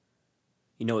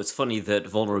It's funny that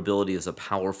vulnerability is a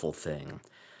powerful thing.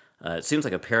 It seems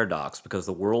like a paradox because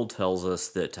the world tells us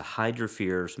that to hide your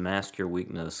fears, mask your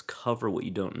weakness, cover what you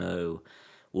don't know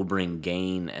will bring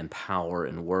gain and power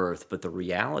and worth. But the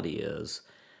reality is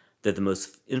that the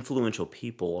most influential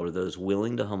people are those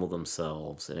willing to humble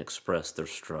themselves and express their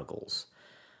struggles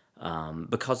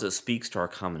because it speaks to our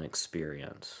common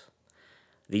experience.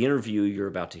 The interview you're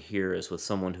about to hear is with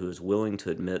someone who is willing to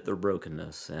admit their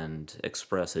brokenness and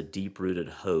express a deep rooted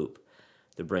hope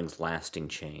that brings lasting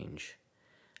change.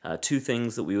 Two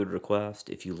things that we would request: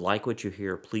 if you like what you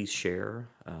hear, please share.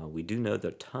 We do know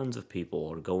that tons of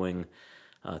people are going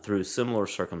through similar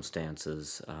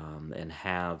circumstances and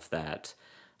have that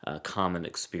common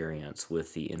experience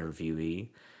with the interviewee.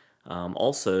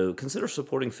 Also, consider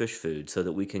supporting Fish Food so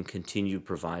that we can continue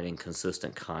providing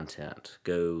consistent content.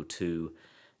 Go to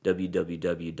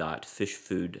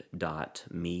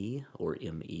www.fishfood.me or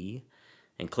me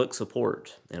and click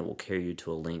support, and it will carry you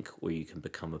to a link where you can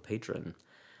become a patron.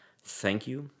 Thank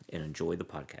you and enjoy the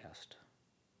podcast.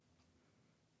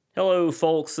 Hello,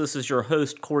 folks. This is your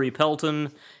host, Corey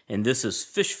Pelton, and this is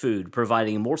Fish Food,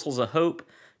 providing morsels of hope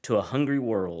to a hungry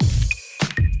world.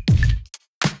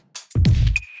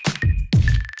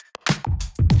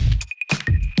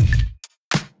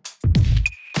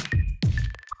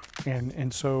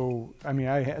 And so, I mean,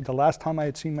 the last time I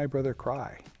had seen my brother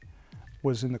cry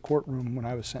was in the courtroom when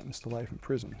I was sentenced to life in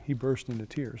prison. He burst into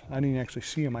tears. I didn't actually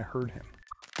see him, I heard him.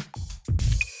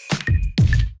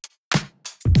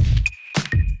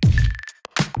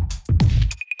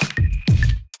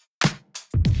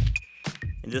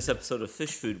 In this episode of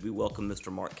Fish Food, we welcome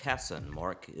Mr. Mark Casson.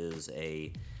 Mark is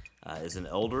an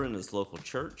elder in his local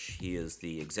church. He is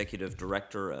the executive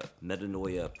director of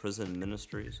Metanoia Prison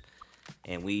Ministries.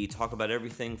 And we talk about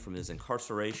everything from his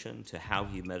incarceration to how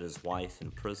he met his wife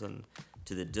in prison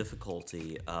to the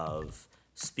difficulty of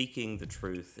speaking the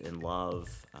truth in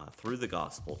love through the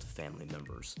gospel to family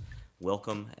members.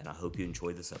 Welcome, and I hope you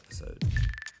enjoy this episode.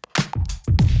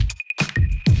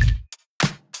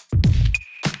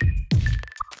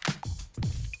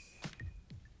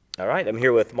 All right, I'm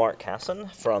here with Mark Casson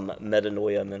from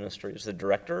Metanoia Ministries, the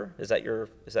director. Is that your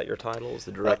title? Is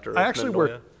the director of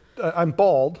Metanoia? I'm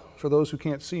bald, for those who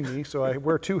can't see me, so I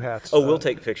wear two hats. Oh, we'll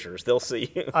take pictures. They'll see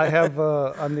you. I'm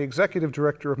the executive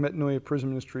director of Metanoia Prison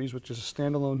Ministries, which is a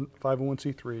standalone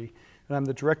 501c3, and I'm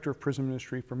the director of prison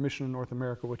ministry for Mission in North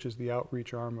America, which is the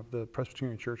outreach arm of the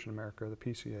Presbyterian Church in America, the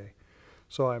PCA.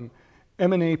 So I'm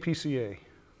M&A PCA.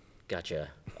 Gotcha.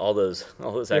 All those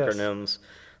acronyms,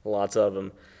 lots of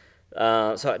them.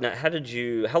 So now, how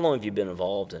long have you been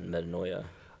involved in Metanoia?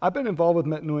 I've been involved with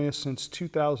Metanoia since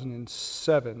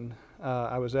 2007.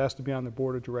 I was asked to be on the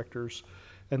board of directors,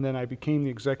 and then I became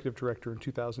the executive director in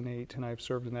 2008, and I've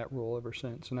served in that role ever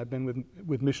since. And I've been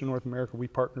with Mission North America. We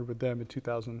partnered with them in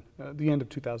the end of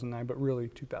 2009, but really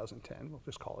 2010. We'll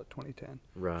just call it 2010,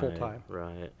 full time.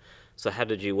 Right. So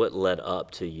what led up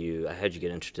to you? How'd you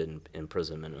get interested in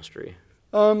prison ministry?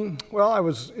 Well, I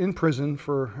was in prison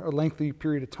for a lengthy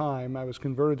period of time. I was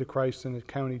converted to Christ in a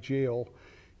county jail.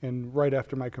 And right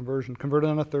after my conversion, converted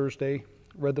on a Thursday,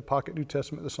 read the Pocket New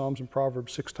Testament, the Psalms and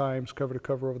Proverbs 6 times, cover to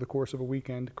cover over the course of a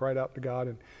weekend, cried out to God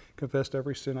and confessed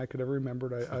every sin I could ever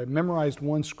remember. I memorized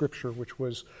one scripture, which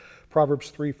was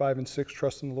Proverbs 3, 5, and 6,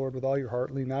 trust in the Lord with all your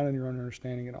heart, lean not on your own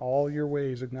understanding, in all your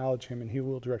ways acknowledge him, and he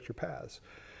will direct your paths.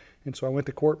 And so I went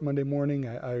to court Monday morning.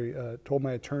 I told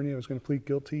my attorney I was going to plead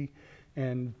guilty,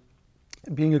 and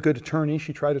being a good attorney,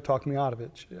 she tried to talk me out of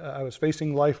it. I was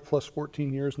facing life plus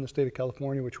 14 years in the state of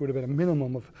California, which would have been a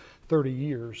minimum of 30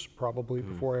 years probably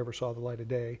before I ever saw the light of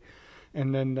day.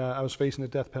 And then I was facing the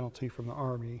death penalty from the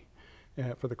Army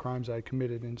for the crimes I had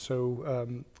committed. And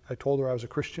so I told her I was a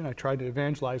Christian. I tried to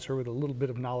evangelize her with a little bit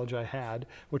of knowledge I had,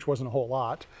 which wasn't a whole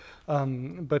lot.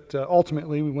 But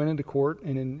ultimately, we went into court,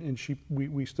 and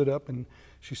we stood up, and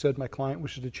she said my client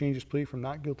wishes to change his plea from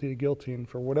not guilty to guilty. And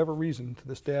for whatever reason, to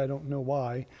this day, I don't know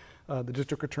why, the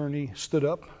district attorney stood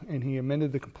up, and he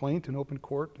amended the complaint in open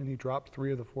court, and he dropped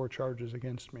 3 of the 4 charges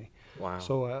against me. Wow.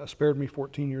 So spared me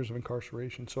 14 years of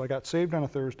incarceration. So I got saved on a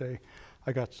Thursday.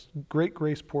 I got great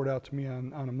grace poured out to me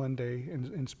on a Monday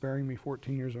in sparing me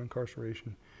 14 years of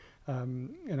incarceration.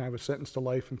 And I was sentenced to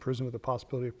life in prison with the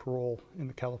possibility of parole in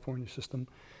the California system.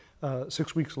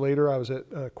 6 weeks later, I was at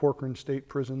Corcoran State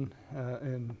Prison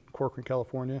in Corcoran,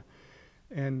 California,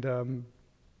 and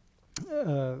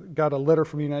got a letter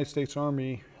from the United States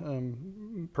Army,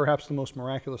 perhaps the most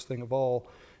miraculous thing of all.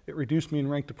 It reduced me in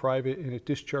rank to private, and it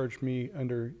discharged me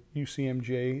under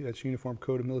UCMJ, that's Uniform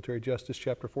Code of Military Justice,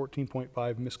 Chapter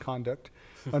 14.5, misconduct,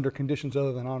 under conditions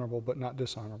other than honorable but not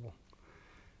dishonorable.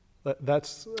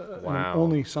 That's Wow.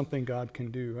 only something God can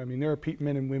do. I mean, there are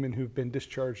men and women who've been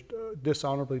discharged,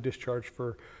 dishonorably discharged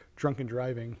for drunken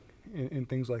driving and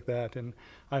things like that. And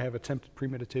I have attempted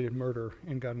premeditated murder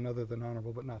and got another than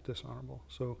honorable, but not dishonorable.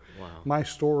 So Wow. my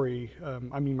story,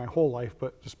 I mean, my whole life,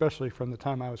 but especially from the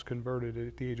time I was converted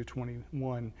at the age of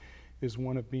 21, is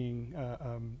one of being,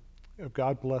 of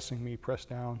God blessing me, pressed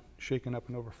down, shaken up,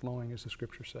 and overflowing, as the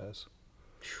scripture says.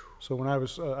 So when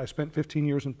I spent 15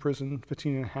 years in prison,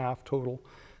 15 and a half total,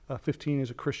 15 as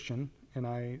a Christian, and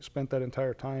I spent that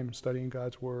entire time studying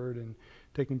God's Word and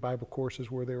taking Bible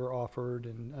courses where they were offered,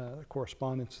 and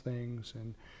correspondence things,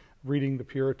 and reading the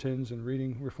Puritans, and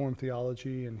reading Reformed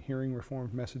theology, and hearing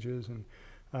Reformed messages, and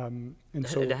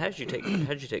so. How did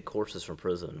you take courses from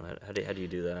prison? How do you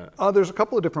do that? There's a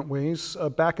couple of different ways.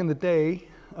 Back in the day,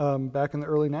 back in the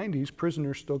early 90s,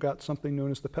 prisoners still got something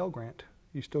known as the Pell Grant.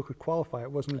 You still could qualify.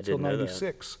 It wasn't until didn't know that.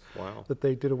 96 Wow. that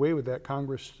they did away with that.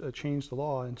 Congress changed the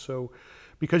law. And so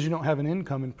because you don't have an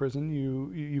income in prison,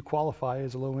 you qualify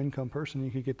as a low-income person,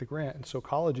 you could get the grant. And so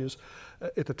colleges,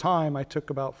 at the time, I took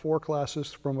about 4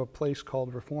 classes from a place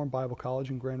called Reformed Bible College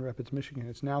in Grand Rapids, Michigan.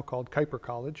 It's now called Kuiper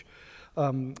College.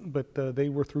 But they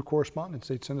were through correspondence.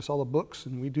 They'd send us all the books,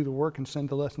 and we'd do the work and send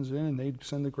the lessons in, and they'd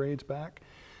send the grades back.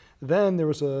 Then there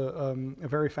was a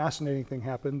very fascinating thing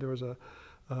happened. There was a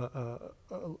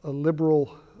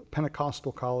liberal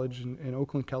Pentecostal college in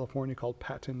Oakland, California called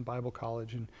Patton Bible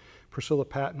College, and Priscilla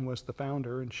Patton was the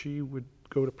founder, and she would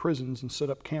go to prisons and set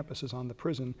up campuses on the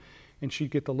prison, and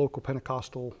she'd get the local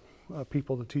Pentecostal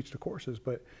people to teach the courses.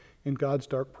 But in God's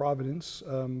dark providence,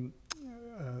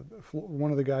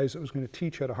 one of the guys that was going to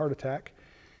teach had a heart attack,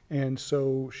 and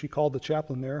so she called the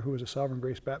chaplain there, who was a Sovereign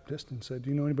Grace Baptist, and said, "Do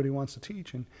you know anybody who wants to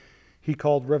teach?" And he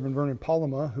called Reverend Vernon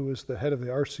Palama, who was the head of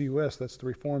the RCUS, that's the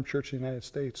Reformed Church of the United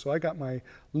States. So I got my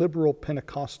liberal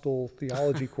Pentecostal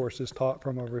theology courses taught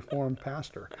from a Reformed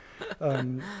pastor.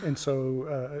 And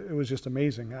so it was just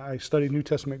amazing. I studied New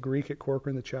Testament Greek at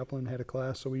Corcoran. The chaplain had a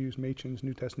class, so we used Machen's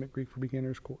New Testament Greek for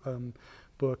Beginners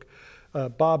book.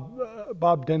 Bob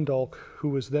Dendalk, who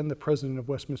was then the president of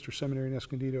Westminster Seminary in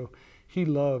Escondido, he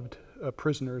loved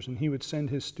prisoners, and he would send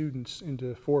his students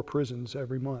into 4 prisons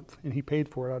every month, and he paid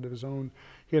for it out of his own.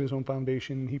 He had his own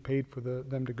foundation, and he paid for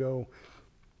them to go.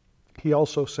 He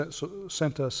also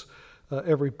sent us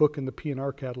every book in the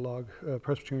P&R catalog,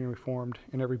 Presbyterian Reformed,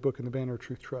 and every book in the Banner of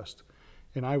Truth Trust.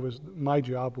 And my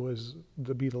job was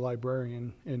to be the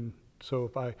librarian, and so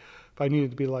if I needed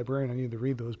to be a librarian, I needed to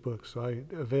read those books. So I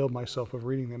availed myself of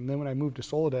reading them. And then when I moved to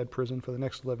Soledad Prison for the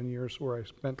next 11 years, where I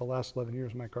spent the last 11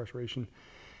 years of my incarceration,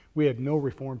 we had no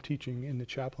Reformed teaching in the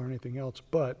chapel or anything else,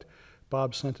 but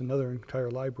Bob sent another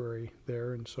entire library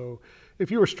there. And so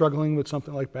if you were struggling with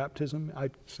something like baptism,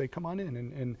 I'd say, come on in,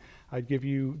 and I'd give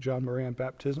you John Moran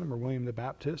Baptism or William the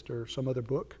Baptist or some other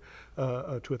book,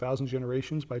 To 1,000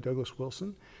 Generations by Douglas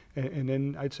Wilson. And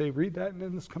then I'd say, read that, and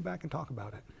then let's come back and talk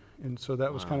about it. And so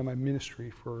that was kind of my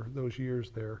ministry for those years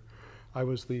there. I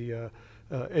was the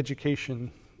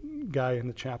education guy in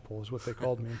the chapel, is what they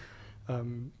called me.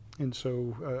 And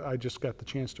so I just got the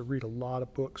chance to read a lot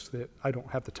of books that I don't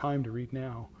have the time to read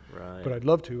now. Right. But I'd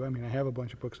love to. I mean, I have a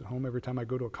bunch of books at home. Every time I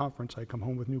go to a conference, I come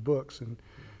home with new books.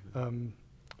 And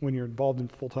when you're involved in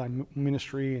full-time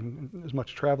ministry and as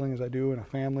much traveling as I do, and a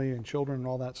family and children and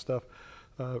all that stuff,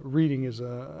 reading is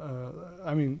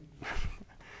I mean,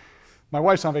 my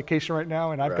wife's on vacation right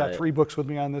now, and I've got 3 books with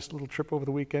me on this little trip over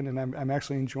the weekend, and I'm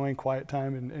actually enjoying quiet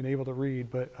time and able to read,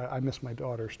 but I miss my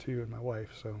daughters too and my wife,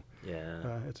 so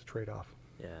Yeah. It's a trade-off.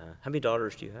 Yeah. How many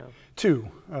daughters do you have? 2,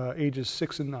 ages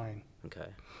 6 and 9. Okay.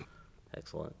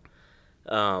 Excellent.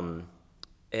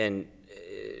 And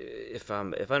if I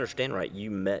understand right,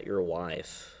 you met your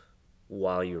wife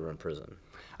while you were in prison.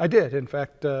 I did. In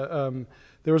fact, there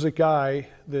was a guy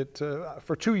that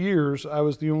for 2 years I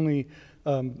was the only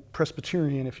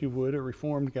Presbyterian, if you would, a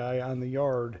Reformed guy on the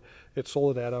yard at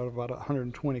Soledad out of about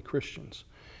 120 Christians.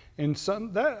 And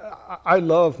I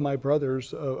love my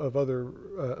brothers of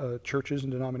other churches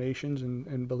and denominations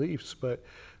and beliefs, but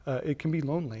it can be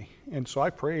lonely. And so I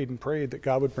prayed and prayed that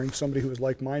God would bring somebody who was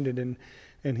like-minded,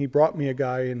 and he brought me a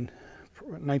guy in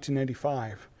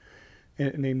 1995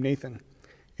 named Nathan.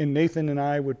 And Nathan and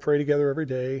I would pray together every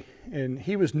day, and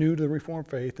he was new to the Reformed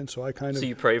faith, and so I kind of... So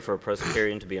you prayed for a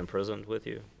Presbyterian to be imprisoned with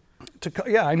you?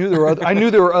 Yeah, I knew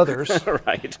there were others.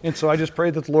 Right. And so I just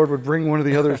prayed that the Lord would bring one of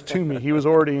the others to me. He was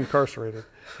already incarcerated.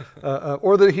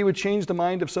 Or that he would change the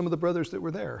mind of some of the brothers that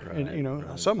were there. Right,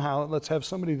 and somehow let's have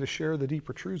somebody to share the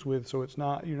deeper truths with, so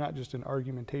you're not just in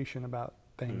argumentation about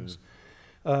things.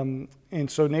 And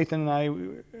so Nathan and I,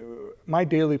 my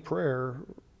daily prayer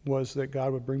was that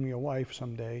God would bring me a wife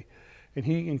someday. And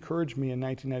he encouraged me in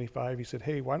 1995. He said,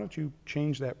 hey, why don't you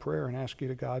change that prayer and ask you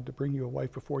to God to bring you a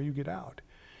wife before you get out?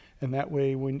 And that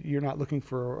way, when you're not looking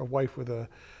for a wife with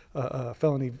a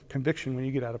felony conviction when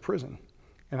you get out of prison.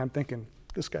 And I'm thinking,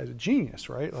 this guy's a genius,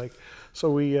 right? Like,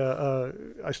 so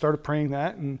I started praying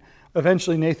that, and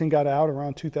eventually Nathan got out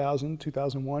around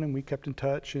 2001, and we kept in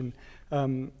touch. And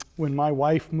when my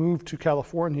wife moved to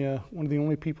California, one of the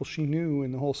only people she knew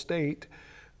in the whole state,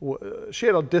 she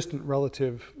had a distant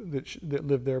relative that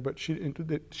lived there, but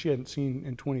that she hadn't seen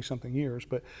in 20-something years.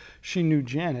 But she knew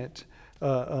Janet,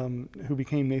 who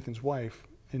became Nathan's wife,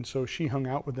 and so she hung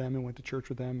out with them and went to church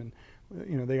with them, and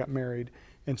they got married.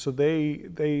 And so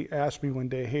they asked me one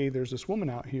day, hey, there's this woman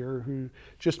out here who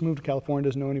just moved to California,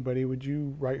 doesn't know anybody. Would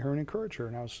you write her and encourage her?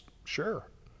 And I was, sure.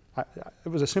 It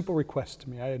was a simple request to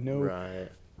me. I had no... Right.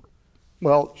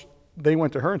 Well, they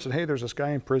went to her and said, hey, there's this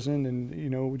guy in prison,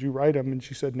 and, would you write him? And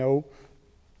she said no.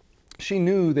 She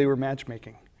knew they were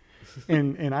matchmaking,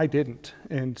 and I didn't.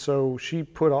 And so she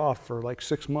put off for like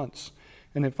 6 months.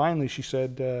 And then finally she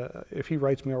said, if he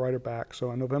writes me, I'll write her back.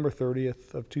 So on November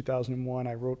 30th of 2001,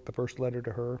 I wrote the first letter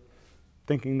to her,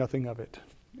 thinking nothing of it.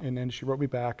 And then she wrote me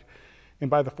back. And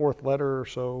by the fourth letter or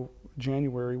so,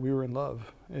 January, we were in love.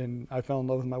 And I fell in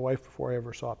love with my wife before I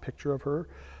ever saw a picture of her.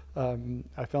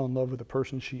 I fell in love with the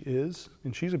person she is.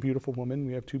 And she's a beautiful woman.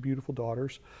 We have 2 beautiful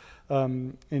daughters.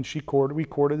 And we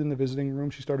courted in the visiting room.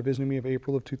 She started visiting me in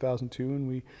April of 2002, and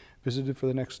we visited for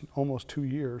the next almost 2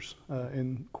 years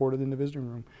and courted in the visiting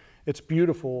room. It's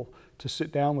beautiful to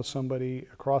sit down with somebody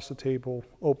across the table,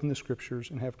 open the scriptures,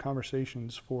 and have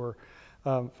conversations for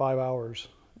 5 hours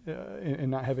and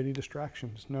not have any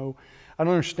distractions. No, I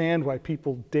don't understand why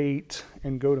people date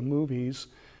and go to movies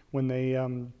when they...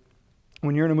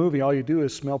 when you're in a movie, all you do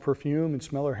is smell perfume and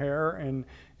smell her hair and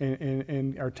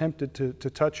are tempted to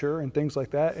touch her and things like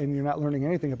that, and you're not learning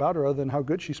anything about her other than how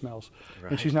good she smells.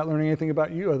 Right. And she's not learning anything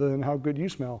about you other than how good you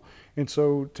smell. And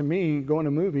so to me, going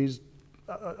to movies,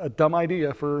 a dumb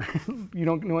idea for you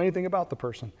don't know anything about the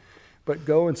person. But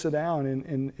go and sit down,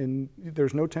 and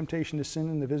there's no temptation to sin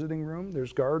in the visiting room.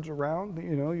 There's guards around,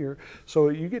 so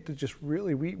you get to just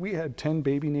really, we had 10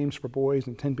 baby names for boys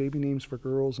and 10 baby names for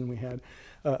girls, and we had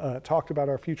talked about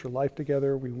our future life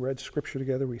together. We read scripture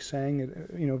together. We sang it,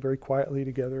 very quietly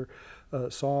together,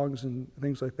 songs and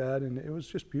things like that, and it was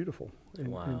just beautiful.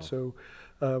 Wow. And so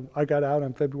I got out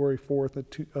on February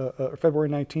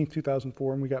 19th,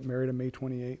 2004, and we got married on May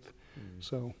 28th.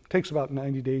 So it takes about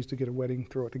 90 days to get a wedding,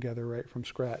 throw it together right from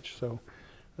scratch. So,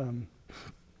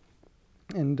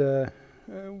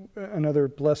 another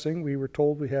blessing, we were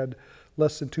told we had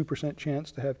less than 2%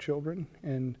 chance to have children.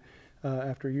 And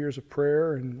after years of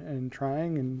prayer and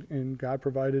trying, and God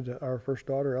provided our first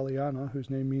daughter, Eliana,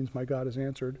 whose name means my God has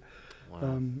answered. Wow.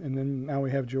 And then now we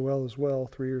have Joelle as well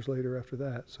 3 years later after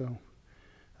that. So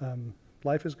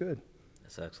life is good.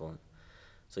 That's excellent.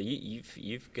 So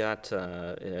you've got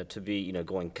to be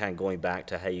going back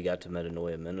to how you got to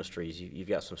Metanoia Ministries. You've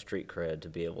got some street cred to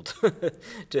be able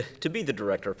to to be the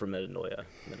director for Metanoia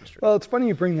Ministries. Well, it's funny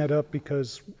you bring that up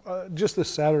because just this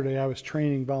Saturday I was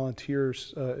training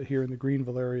volunteers here in the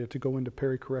Greenville area to go into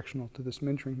Perry Correctional to this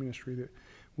mentoring ministry that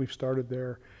we've started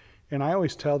there, and I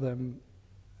always tell them,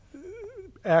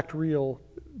 act real.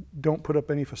 Don't put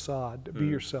up any facade. Be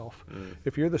yourself.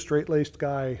 If you're the straight-laced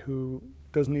guy who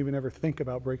doesn't even ever think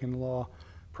about breaking the law,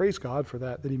 praise God for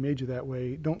that he made you that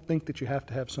way. Don't think that you have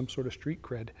to have some sort of street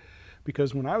cred.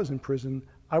 Because when I was in prison,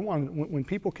 when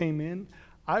people came in,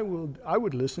 I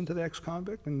would listen to the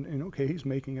ex-convict and okay, he's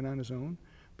making it on his own.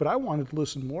 But I wanted to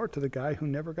listen more to the guy who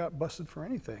never got busted for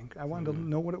anything. I wanted to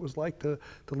know what it was like to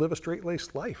live a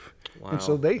straight-laced life. Wow. And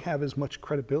so they have as much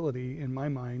credibility in my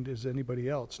mind as anybody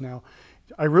else. Now,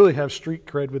 I really have street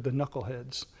cred with the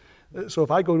knuckleheads. So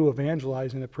if I go to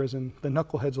evangelize in a prison, the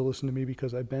knuckleheads will listen to me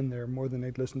because I've been there more than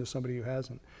they'd listen to somebody who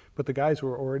hasn't. But the guys who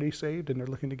are already saved and they're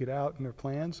looking to get out and their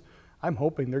plans, I'm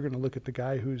hoping they're going to look at the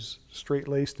guy who's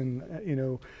straight-laced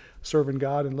and, serving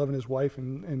God and loving his wife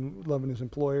and loving his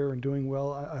employer and doing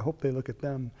well. I hope they look at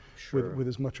them with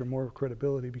as much or more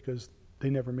credibility because they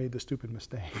never made the stupid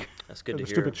mistake. That's good to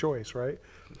hear. Stupid choice, right?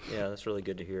 Yeah, that's really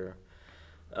good to hear.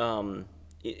 From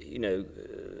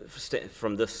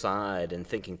this side and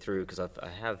thinking through, because I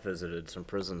have visited some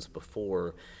prisons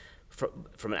before,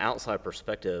 from an outside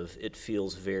perspective, it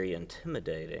feels very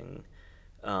intimidating.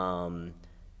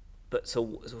 But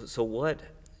so what?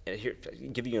 Here,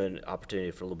 giving you an opportunity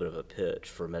for a little bit of a pitch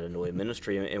for Metanoia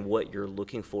Ministry and what you're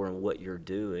looking for and what you're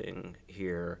doing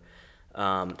here.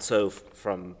 So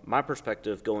from my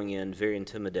perspective, going in, very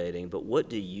intimidating. But what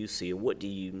do you see? What do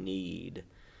you need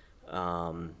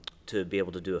to be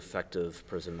able to do effective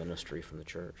prison ministry from the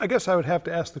church? I guess I would have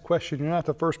to ask the question. You're not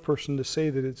the first person to say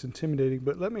that it's intimidating,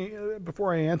 but let me,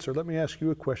 before I answer, let me ask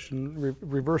you a question,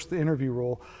 reverse the interview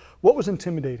role. What was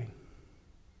intimidating?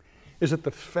 Is it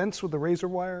the fence with the razor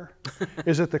wire?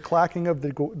 Is it the clacking of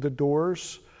the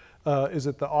doors? Is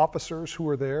it the officers who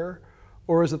are there?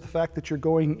 Or is it the fact that you're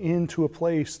going into a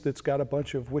place that's got a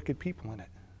bunch of wicked people in it?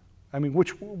 I mean,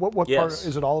 what Yes. part,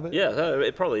 is it all of it? Yeah,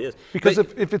 it probably is. Because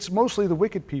But- if it's mostly the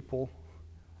wicked people,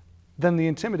 then the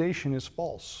intimidation is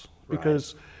false.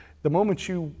 Because the moment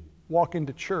you walk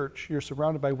into church, you're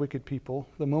surrounded by wicked people.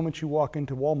 The moment you walk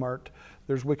into Walmart,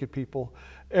 there's wicked people.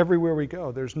 Everywhere we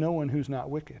go, there's no one who's not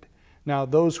wicked. Now,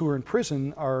 those who are in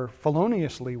prison are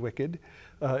feloniously wicked,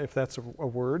 if that's a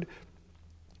word.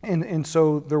 And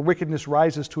so their wickedness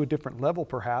rises to a different level,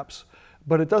 perhaps,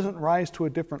 but it doesn't rise to a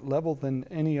different level than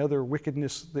any other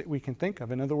wickedness that we can think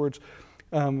of. In other words,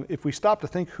 if we stop to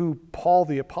think who Paul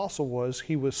the Apostle was,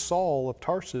 he was Saul of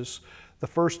Tarsus, the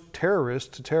first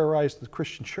terrorist to terrorize the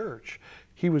Christian church.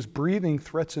 He was breathing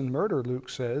threats and murder, Luke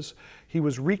says. He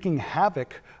was wreaking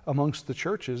havoc amongst the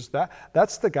churches.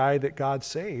 That's the guy that God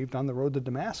saved on the road to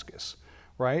Damascus,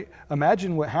 right?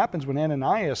 Imagine what happens when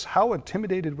Ananias, how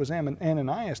intimidated was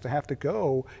Ananias to have to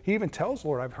go? He even tells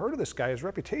Lord, I've heard of this guy, his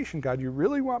reputation. God, you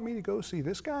really want me to go see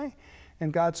this guy?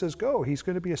 And God says, go. He's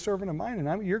going to be a servant of mine, and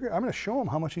I'm going to show him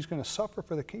how much he's going to suffer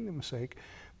for the kingdom's sake.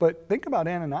 But think about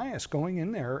Ananias going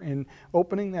in there and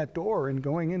opening that door and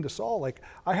going into Saul. Like,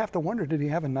 I have to wonder, did he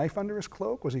have a knife under his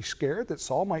cloak? Was he scared that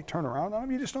Saul might turn around on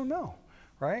him? You just don't know,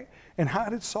 right? And how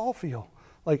did Saul feel?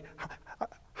 Like,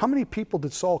 how many people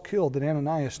did Saul kill that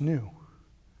Ananias knew?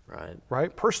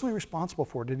 Right? Personally responsible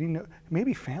for. Did he know?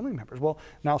 Maybe family members. Well,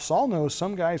 now Saul knows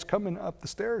some guy's coming up the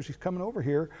stairs. He's coming over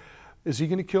here. Is he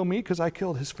going to kill me because I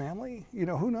killed his family? You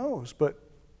know, who knows? But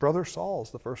brother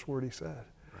Saul's the first word he said.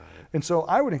 And so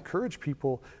I would encourage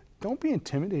people, don't be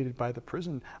intimidated by the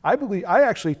prison. I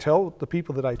actually tell the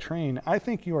people that I train, I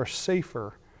think you are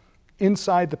safer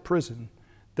inside the prison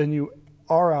than you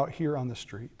are out here on the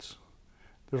streets.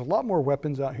 There's a lot more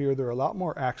weapons out here. There are a lot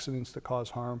more accidents that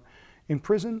cause harm. In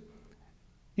prison,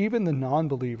 even the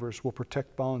non-believers will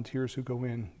protect volunteers who go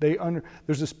in.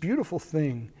 There's this beautiful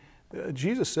thing.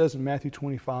 Jesus says in Matthew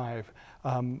 25,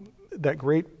 that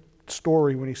great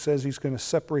story when he says he's going to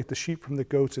separate the sheep from the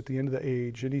goats at the end of the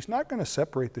age. And he's not going to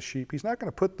separate the sheep. He's not going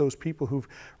to put those people who've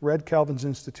read Calvin's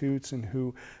Institutes and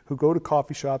who go to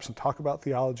coffee shops and talk about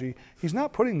theology, he's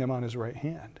not putting them on his right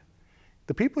hand.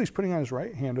 The people he's putting on his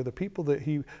right hand are the people that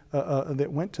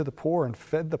that went to the poor and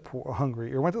fed the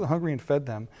hungry, or went to the hungry and fed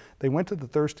them. They went to the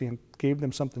thirsty and gave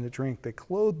them something to drink. They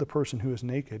clothed the person who is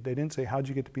naked. They didn't say, how'd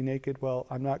you get to be naked? Well,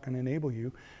 I'm not going to enable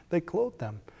you. They clothed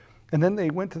them. And then they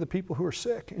went to the people who are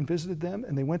sick and visited them,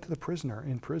 and they went to the prisoner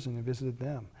in prison and visited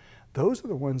them. Those are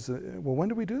the ones that, well, when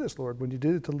did we do this, Lord? When you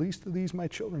did it to least of these, my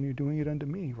children, you're doing it unto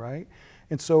me, right?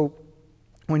 And so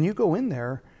when you go in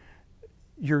there,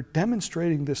 you're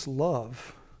demonstrating this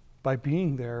love by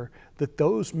being there, that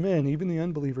those men, even the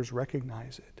unbelievers,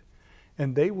 recognize it.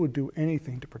 And they will do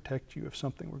anything to protect you if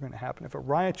something were going to happen. If a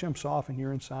riot jumps off and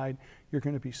you're inside, you're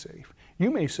going to be safe. You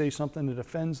may say something that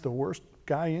offends the worst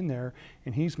guy in there,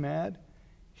 and he's mad.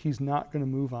 He's not going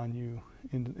to move on you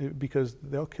because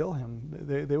they'll kill him.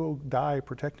 They will die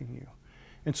protecting you.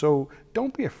 And so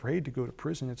don't be afraid to go to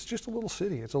prison. It's just a little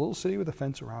city. It's a little city with a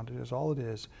fence around it is all it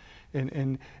is.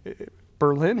 And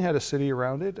Berlin had a city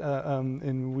around it,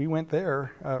 and we went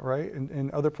there, right? And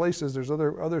other places, there's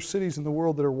other cities in the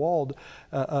world that are walled.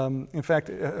 In fact,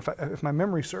 if my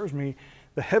memory serves me,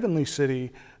 the heavenly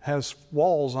city has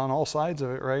walls on all sides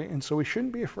of it, right? And so we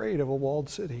shouldn't be afraid of a walled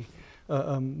city.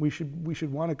 We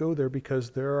should want to go there because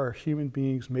there are human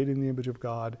beings made in the image of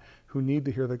God who need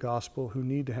to hear the gospel, who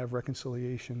need to have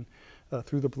reconciliation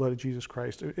through the blood of Jesus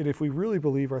Christ. And if we really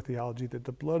believe our theology that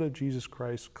the blood of Jesus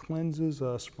Christ cleanses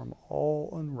us from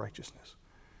all unrighteousness,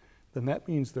 then that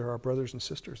means there are brothers and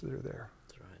sisters that are there.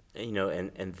 That's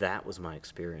right. And that was my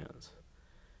experience,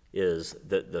 is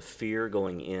that the fear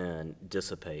going in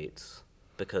dissipates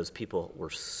because people were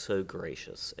so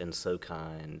gracious and so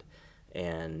kind.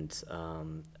 And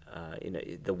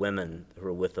the women who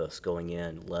were with us going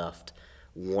in left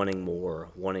wanting more,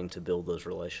 wanting to build those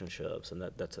relationships, and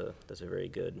that's a very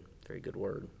good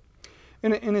word.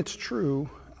 And it's true.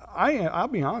 I'll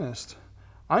be honest.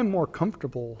 I'm more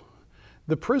comfortable.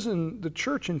 The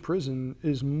church in prison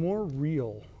is more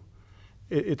real.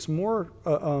 It's more,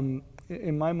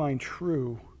 in my mind,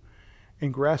 true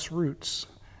and grassroots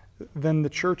than the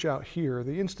church out here,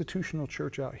 the institutional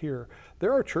church out here.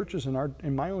 There are churches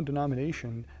in my own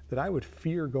denomination that I would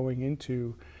fear going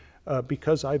into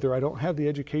because either I don't have the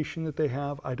education that they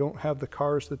have, I don't have the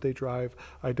cars that they drive,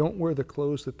 I don't wear the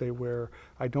clothes that they wear,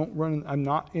 I'm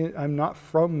not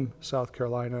from South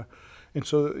Carolina. And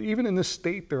so even in this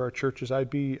state, there are churches I'd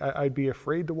be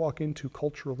afraid to walk into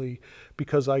culturally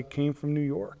because I came from New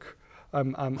York.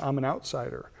 I'm an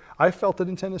outsider. I felt it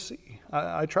in Tennessee.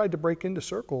 I tried to break into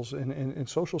circles, in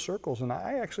social circles, and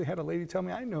I actually had a lady tell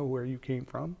me, I know where you came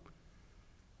from.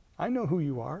 I know who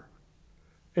you are.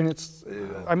 And it's,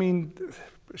 I mean,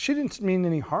 she didn't mean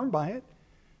any harm by it,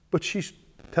 but she's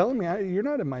telling me, you're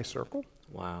not in my circle.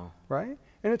 Wow. Right?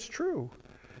 And it's true.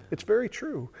 It's very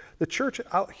true. The church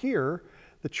out here,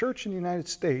 the church in the United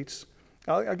States,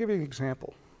 I'll give you an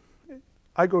example.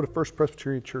 I go to First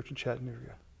Presbyterian Church in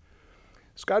Chattanooga.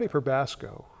 Scotty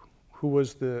Probasco, who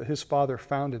was his father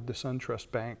founded the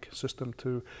SunTrust Bank system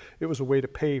it was a way to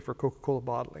pay for Coca-Cola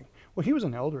bottling. Well, he was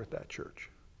an elder at that church.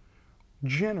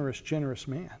 Generous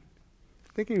man.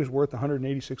 I think he was worth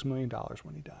 $186 million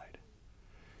when he died.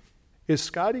 Is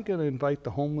Scotty going to invite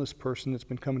the homeless person that's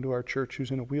been coming to our church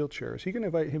who's in a wheelchair? Is he going to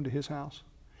invite him to his house?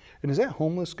 And is that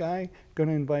homeless guy going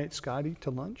to invite Scotty to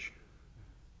lunch?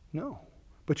 No.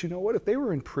 But you know what? If they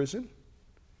were in prison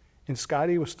and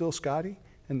Scotty was still Scotty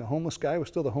and the homeless guy was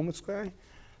still the homeless guy,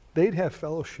 they'd have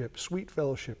fellowship, sweet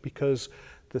fellowship, because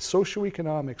the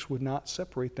socioeconomics would not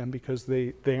separate them because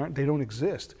they don't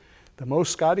exist. The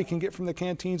most Scotty can get from the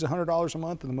canteens $100 a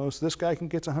month, and the most this guy can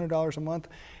get $100 a month,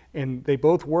 and they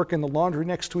both work in the laundry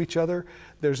next to each other.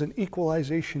 There's an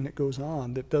equalization that goes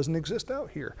on that doesn't exist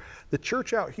out here. The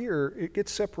church out here, it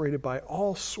gets separated by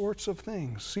all sorts of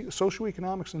things.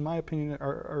 Socioeconomics, in my opinion,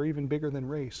 are even bigger than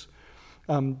race.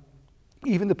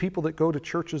 Even the people that go to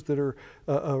churches that are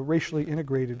racially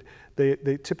integrated,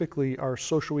 they typically are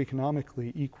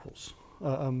socioeconomically equals.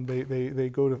 They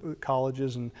go to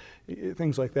colleges and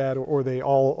things like that, or they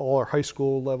all are high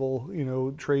school level,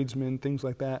 tradesmen, things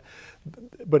like that.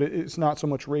 But it's not so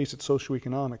much race, it's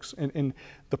socioeconomics. And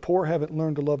the poor haven't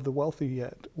learned to love the wealthy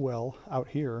yet well out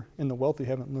here, and the wealthy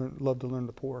haven't loved to learn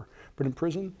the poor. But in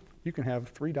prison, you can have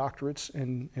 3 doctorates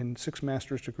and 6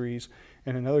 master's degrees,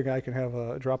 and another guy can have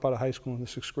a drop out of high school in the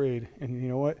 6th grade. And you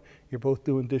know what? You're both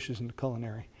doing dishes in the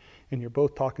culinary. And you're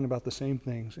both talking about the same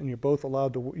things, and you're both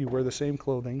allowed to you wear the same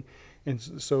clothing. And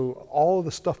so all of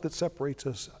the stuff that separates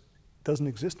us doesn't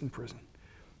exist in prison.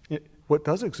 What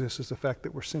does exist is the fact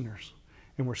that we're sinners,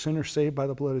 and we're sinners saved by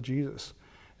the blood of Jesus.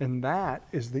 And that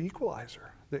is the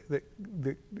equalizer that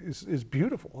is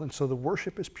beautiful. And so the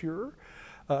worship is pure.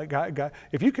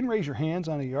 If you can raise your hands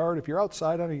on a yard, if you're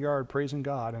outside on a yard praising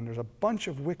God, and there's a bunch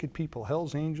of wicked people,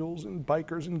 Hell's Angels and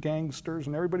bikers and gangsters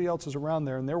and everybody else is around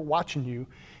there, and they're watching you,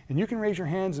 and you can raise your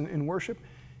hands in worship,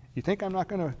 you think I'm not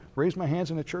going to raise my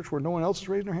hands in a church where no one else is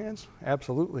raising their hands?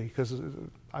 Absolutely, because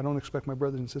I don't expect my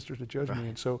brothers and sisters to judge me.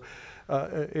 And so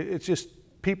it's just,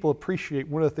 people appreciate,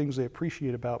 one of the things they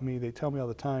appreciate about me, they tell me all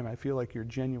the time, I feel like you're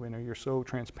genuine, or you're so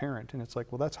transparent. And it's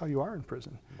like, well, that's how you are in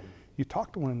prison. You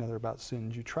talk to one another about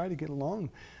sins. You try to get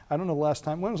along. I don't know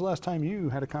when was the last time you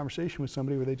had a conversation with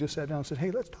somebody where they just sat down and said,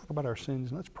 hey, let's talk about our sins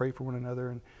and let's pray for one another.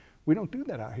 And we don't do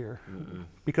that out here.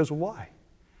 Because of why?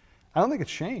 I don't think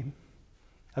it's shame.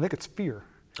 I think it's fear.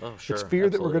 Oh, sure. It's fear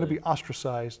that we're going to Absolutely. be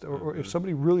ostracized, or if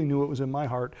somebody really knew what was in my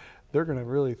heart, they're going to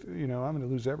really, I'm going to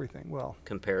lose everything. Well,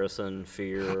 Comparison,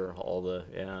 fear, all the,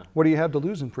 yeah. what do you have to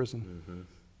lose in prison?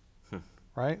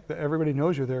 Right? Everybody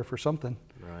knows you're there for something.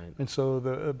 Right. And so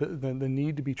the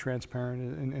need to be transparent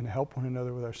and help one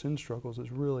another with our sin struggles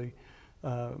is really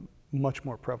much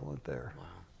more prevalent there. Wow.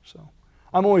 So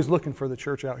I'm always looking for the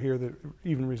church out here that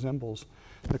even resembles.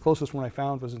 The closest one I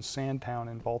found was in Sandtown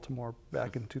in Baltimore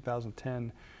back in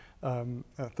 2010.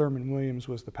 Thurman Williams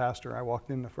was the pastor. I walked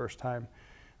in the first time.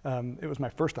 It was my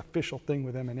first official thing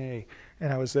with M&A,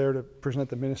 and I was there to present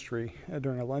the ministry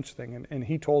during a lunch thing. And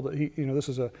he told it, this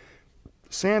is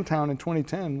Sandtown in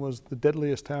 2010 was the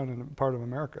deadliest town in part of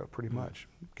America, pretty much.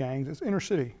 Gangs, it's inner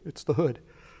city, it's the hood.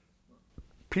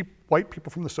 White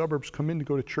people from the suburbs come in to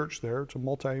go to church there. It's a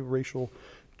multiracial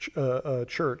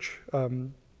church.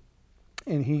 And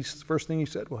the first thing he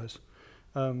said was,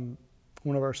 one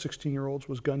of our 16-year-olds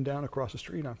was gunned down across the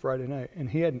street on Friday night, and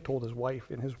he hadn't told his wife,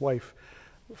 and his wife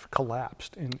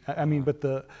collapsed. And I mean, but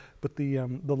the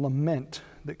lament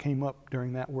that came up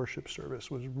during that worship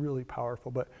service was really powerful.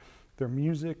 But their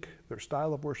music, their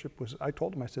style of worship I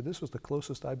told him, I said, this was the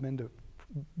closest I've been to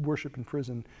worship in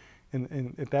prison.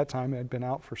 And at that time, I'd been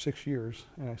out for 6 years.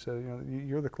 And I said,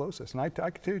 you're the closest. And I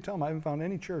could tell him, I haven't found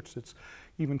any church that's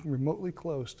even remotely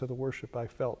close to the worship I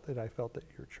felt at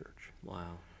your church.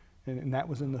 Wow. And that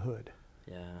was in the hood.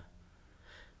 Yeah.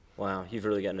 Wow, you've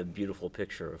really gotten a beautiful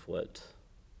picture of what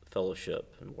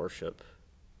fellowship and worship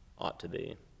ought to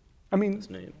be. I mean, That's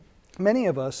neat. many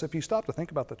of us, if you stop to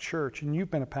think about the church, and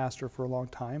you've been a pastor for a long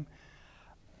time,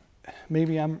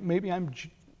 maybe I'm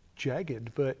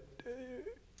jagged, but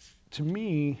to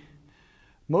me,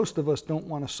 most of us don't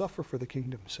want to suffer for the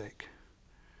kingdom's sake,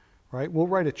 right? We'll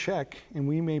write a check and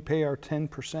we may pay our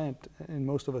 10%, and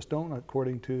most of us don't,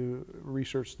 according to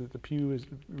research that the Pew is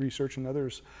research and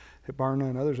others, Barna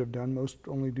and others have done. Most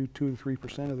only do 2 to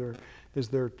 3% of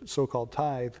their so-called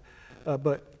tithe.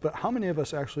 But how many of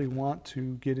us actually want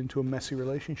to get into a messy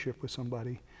relationship with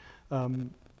somebody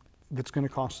that's going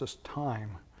to cost us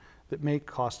time, that may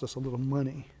cost us a little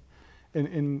money?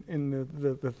 And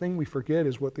the thing we forget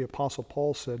is what the Apostle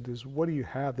Paul said is, what do you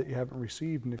have that you haven't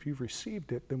received? And if you've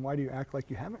received it, then why do you act like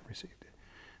you haven't received it?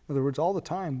 In other words, all the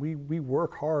time we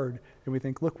work hard and we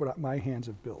think, look what my hands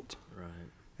have built. Right.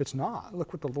 It's not.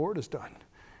 Look what the Lord has done.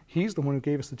 He's the one who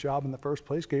gave us the job in the first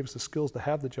place, gave us the skills to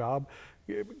have the job,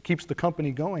 keeps the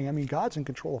company going. I mean, God's in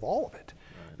control of all of it.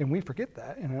 Right. And we forget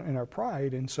that in our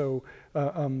pride. And so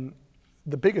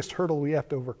the biggest hurdle we have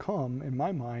to overcome, in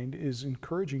my mind, is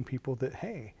encouraging people that,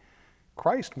 hey,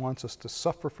 Christ wants us to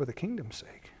suffer for the kingdom's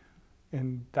sake.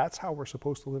 And that's how we're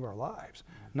supposed to live our lives.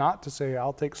 Mm-hmm. Not to say,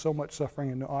 I'll take so much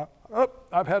suffering and,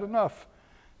 I've had enough.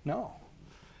 No.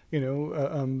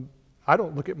 I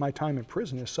don't look at my time in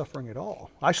prison as suffering at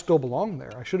all. I still belong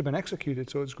there. I should have been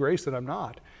executed, so it's grace that I'm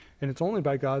not. And it's only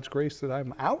by God's grace that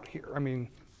I'm out here. I mean,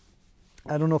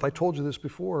 I don't know if I told you this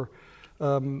before.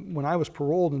 When I was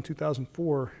paroled in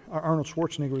 2004, Arnold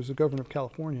Schwarzenegger was the governor of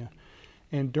California.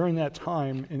 And during that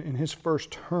time, in his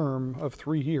first term of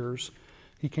 3 years,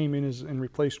 he came in and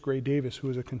replaced Gray Davis, who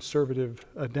was a conservative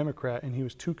Democrat, and he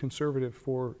was too conservative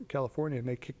for California, and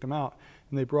they kicked him out.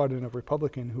 And they brought in a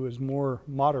Republican who was more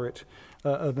moderate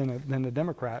than a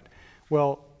Democrat.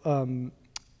 Well,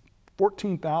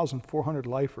 14,400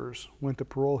 lifers went to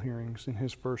parole hearings in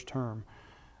his first term.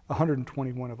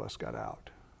 121 of us got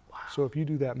out. Wow. So if you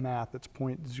do that math, it's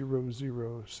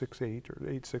 0.0068 or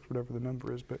 86, whatever the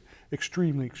number is, but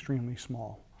extremely, extremely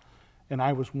small. And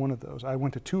I was one of those. I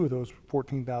went to 2 of those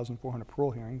 14,400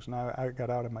 parole hearings, and I got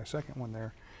out in my second one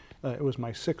there. It was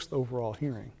my 6th overall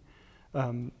hearing.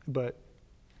 But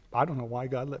I don't know why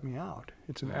God let me out.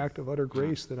 It's an act of utter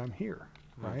grace that I'm here,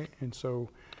 right? And so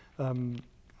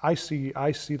I see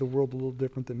the world a little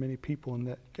different than many people, in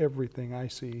that everything I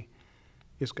see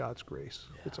is God's grace.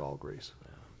 Yeah. It's all grace. Yeah.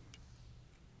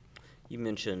 You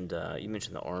mentioned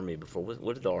the Army before.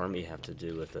 What did the Army have to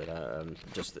do with it? I'm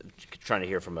just trying to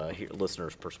hear from a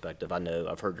listener's perspective. I know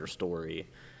I've heard your story.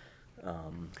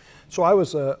 So I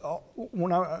was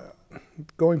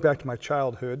going back to my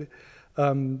childhood.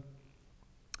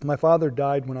 My father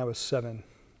died when I was 7,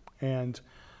 and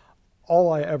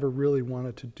all I ever really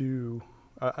wanted to do,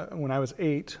 when I was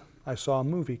 8, I saw a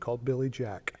movie called Billy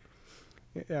Jack.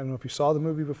 I don't know if you saw the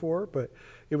movie before, but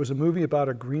it was a movie about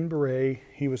a Green Beret.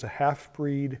 He was a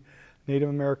half-breed Native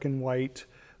American white,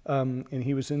 and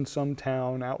he was in some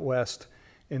town out west,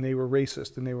 and they were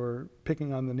racist, and they were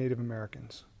picking on the Native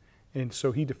Americans. And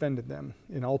so he defended them,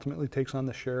 and ultimately takes on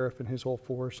the sheriff and his whole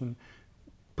force and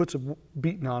puts a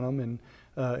beating on them,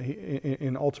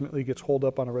 and ultimately gets holed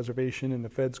up on a reservation, and the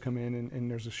feds come in,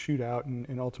 and there's a shootout,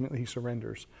 and ultimately he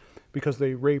surrenders because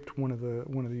they raped one of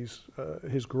these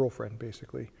his girlfriend,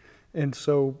 basically. And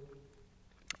so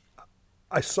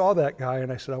I saw that guy, and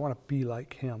I said, I want to be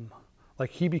like him.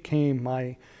 Like, he became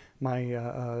my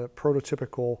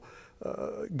prototypical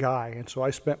guy. And so I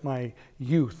spent my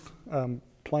youth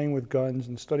playing with guns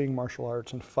and studying martial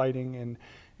arts and fighting,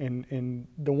 and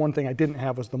the one thing I didn't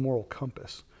have was the moral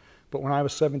compass. But when I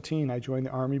was 17, I joined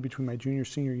the Army between my junior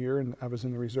senior year, and I was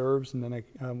in the reserves, and then I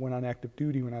went on active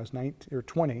duty when I was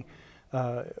 20.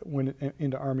 Went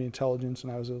into Army intelligence,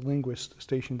 and I was a linguist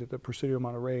stationed at the Presidio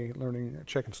Monterrey learning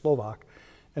Czech and Slovak,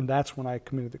 and that's when I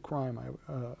committed the crime I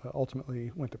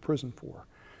ultimately went to prison for.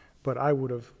 But I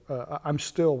would have, I'm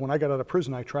still, when I got out of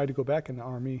prison, I tried to go back in the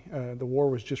Army. The war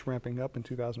was just ramping up in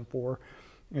 2004.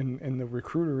 And the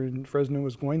recruiter in Fresno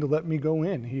was going to let me go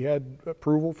in. He had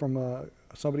approval from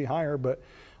somebody higher, but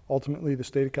ultimately the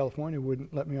state of California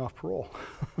wouldn't let me off parole.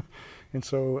 And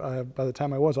so by the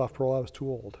time I was off parole, I was too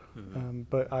old. Mm-hmm.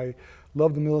 But I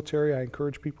love the military. I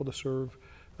encourage people to serve.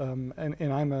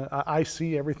 And I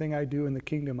see everything I do in the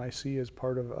kingdom, I see as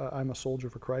part of, I'm a soldier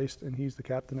for Christ, and he's the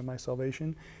captain of my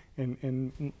salvation.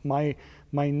 And my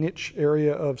niche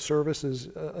area of service is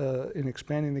in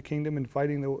expanding the kingdom and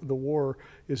fighting the war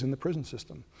is in the prison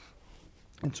system.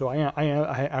 And so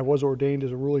I was ordained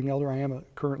as a ruling elder. I am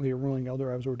currently a ruling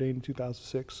elder. I was ordained in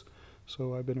 2006.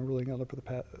 So I've been a ruling elder for the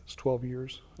past 12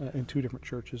 years in 2 different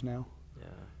churches now. Yeah.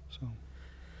 So.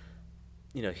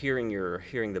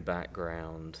 hearing the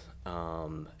background,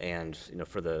 and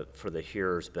for the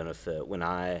hearer's benefit, when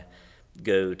I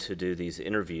go to do these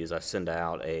interviews, I send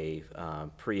out a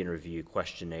pre-interview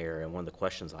questionnaire, and one of the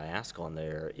questions I ask on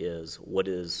there is what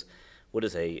is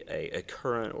a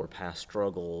current or past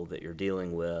struggle that you're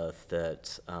dealing with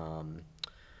that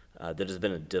has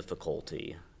been a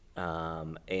difficulty.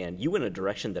 And you went in a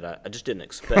direction that I just didn't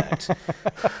expect.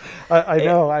 I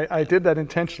know. I did that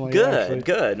intentionally. Actually.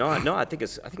 Good. No, I think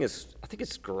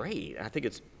it's great. I think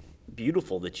it's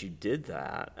beautiful that you did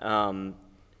that.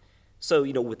 So,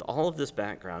 with all of this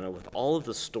background and with all of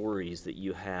the stories that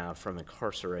you have from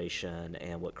incarceration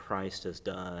and what Christ has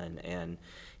done, and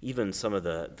even some of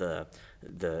the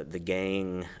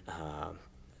gang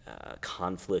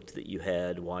conflict that you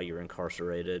had while you were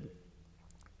incarcerated,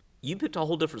 you picked a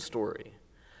whole different story.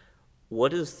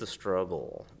 What is the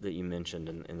struggle that you mentioned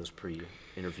in those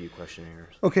pre-interview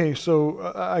questionnaires? Okay,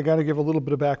 so I got to give a little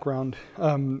bit of background.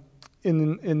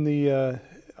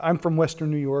 I'm from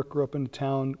Western New York. Grew up in the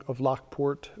town of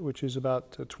Lockport, which is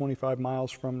about 25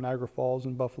 miles from Niagara Falls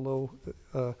and Buffalo,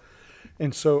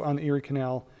 and so on the Erie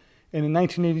Canal. And in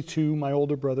 1982, my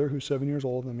older brother, who's 7 years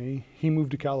older than me, he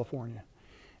moved to California.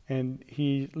 And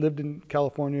he lived in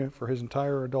California for his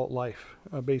entire adult life,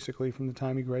 basically from the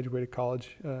time he graduated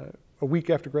college. A week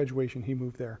after graduation, he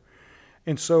moved there.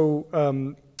 And so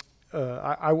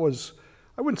I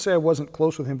wouldn't say I wasn't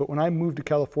close with him, but when I moved to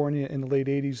California in the late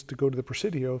 80s to go to the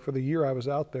Presidio, for the year I was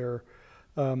out there,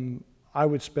 I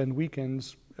would spend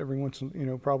weekends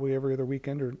probably every other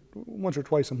weekend or once or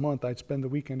twice a month, I'd spend the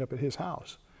weekend up at his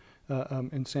house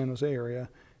in San Jose area.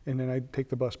 And then I'd take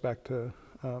the bus back to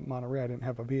Monterey. I didn't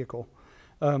have a vehicle.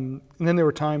 And then there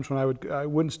were times when I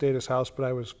wouldn't stay at his house, but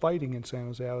I was fighting in San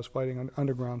Jose. I was fighting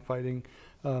underground fighting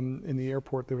in the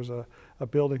airport. There was a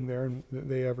building there, and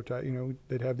they advertised.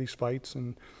 They'd have these fights,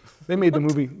 and they made the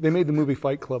movie. They made the movie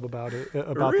Fight Club about it,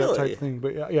 about Really? that type of thing.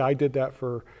 But yeah, I did that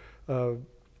for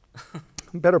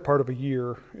better part of a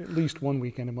year, at least one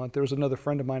weekend a month. There was another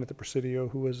friend of mine at the Presidio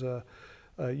who was a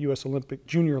U.S.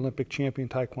 Junior Olympic champion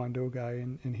Taekwondo guy,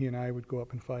 and he and I would go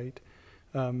up and fight.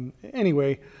 So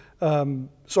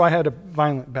I had a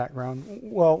violent background.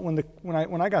 Well,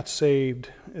 when I got saved,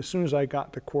 as soon as I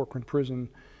got to Corcoran Prison,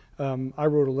 I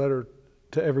wrote a letter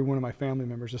to every one of my family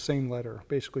members, the same letter,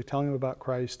 basically telling them about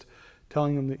Christ,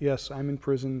 telling them that yes, I'm in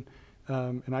prison,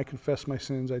 and I confess my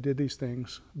sins. I did these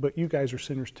things, but you guys are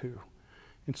sinners too.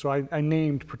 And so I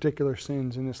named particular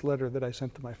sins in this letter that I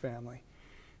sent to my family.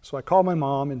 So I called my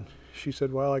mom, and she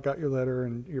said, well, I got your letter,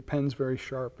 and your pen's very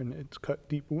sharp, and it's cut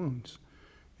deep wounds.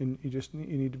 And you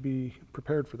need to be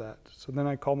prepared for that. So then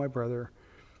I called my brother,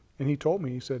 and he told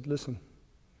me, he said, listen,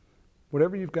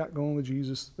 whatever you've got going with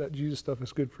Jesus, that Jesus stuff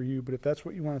is good for you, but if that's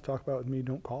what you want to talk about with me,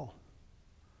 don't call.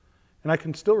 And I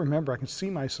can still remember, I can see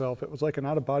myself, it was like an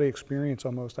out-of-body experience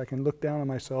almost. I can look down on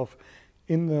myself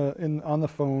on the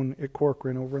phone at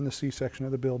Corcoran over in the C section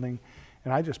of the building,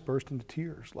 and I just burst into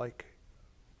tears, like,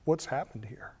 what's happened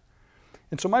here?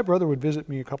 And so my brother would visit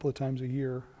me a couple of times a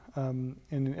year, and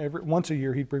once a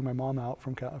year he'd bring my mom out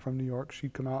from New York.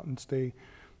 She'd come out and stay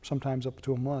sometimes up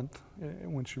to a month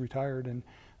when she retired,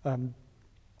 and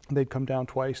they'd come down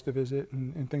twice to visit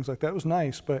and things like that. It was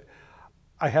nice, but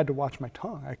I had to watch my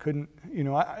tongue. I couldn't,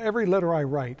 every letter I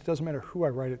write, it doesn't matter who I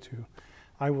write it to,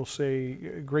 I will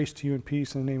say, grace to you and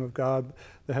peace in the name of God,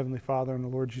 the Heavenly Father, and the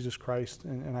Lord Jesus Christ,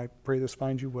 and I pray this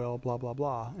finds you well, blah, blah,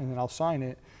 blah. And then I'll sign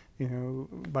it,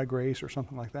 by grace or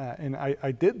something like that. And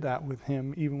I did that with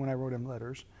him even when I wrote him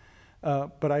letters.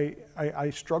 But I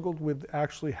struggled with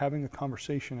actually having a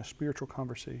conversation, a spiritual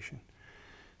conversation.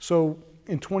 So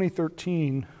in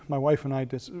 2013, my wife and I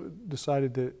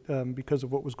decided that because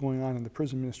of what was going on in the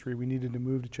prison ministry, we needed to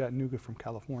move to Chattanooga from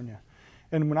California.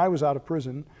 And when I was out of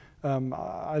prison,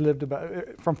 I lived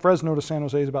from Fresno to San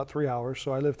Jose is about 3 hours.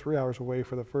 So I lived 3 hours away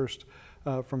for the first,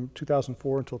 from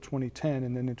 2004 until 2010.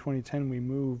 And then in 2010, we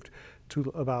moved to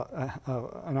about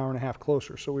an hour and a half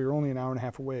closer. So we were only an hour and a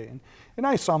half away. And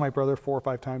I saw my brother 4 or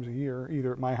 5 times a year,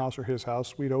 either at my house or his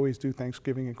house. We'd always do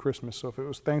Thanksgiving and Christmas. So if it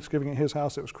was Thanksgiving at his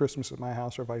house, it was Christmas at my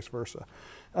house or vice versa.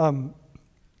 And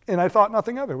I thought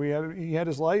nothing of it. He had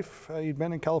his life. He'd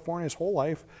been in California his whole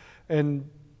life. And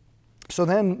so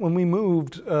then when we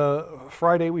moved,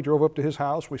 Friday we drove up to his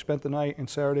house, we spent the night, and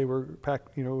Saturday we're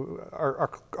packed,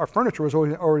 our furniture was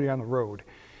already on the road.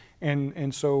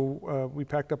 And so we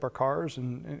packed up our cars,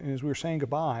 and as we were saying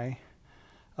goodbye,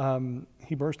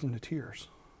 he burst into tears.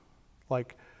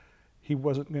 Like he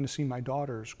wasn't going to see my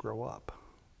daughters grow up.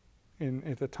 And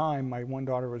at the time, my one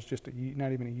daughter was just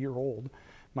not even a year old,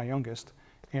 my youngest,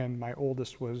 and my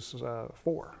oldest was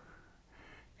 4.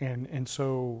 And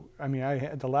so, I mean,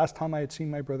 the last time I had seen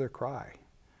my brother cry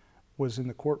was in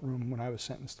the courtroom when I was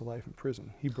sentenced to life in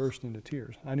prison. He burst into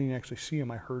tears. I didn't actually see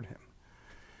him, I heard him.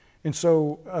 And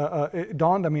so it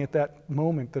dawned on me at that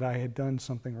moment that I had done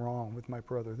something wrong with my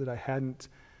brother, that I hadn't,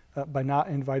 by not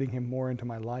inviting him more into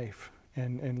my life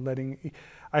and letting,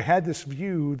 I had this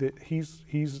view that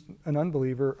he's an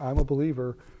unbeliever, I'm a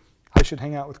believer, I should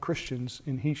hang out with Christians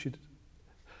and he should,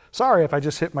 sorry if I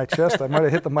just hit my chest, I might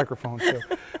have hit the microphone. So.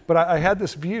 But I had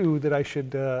this view that I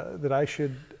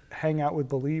should hang out with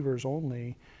believers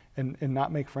only and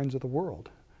not make friends of the world.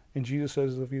 And Jesus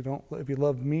says, if you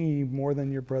love me more than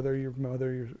your brother, your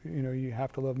mother, you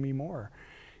have to love me more.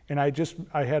 And I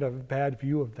had a bad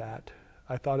view of that.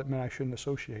 I thought it meant I shouldn't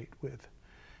associate with.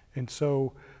 And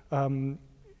so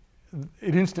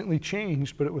it instantly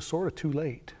changed, but it was sort of too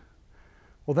late.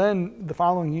 Well, then the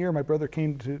following year, my brother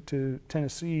came to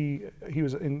Tennessee. He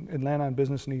was in Atlanta on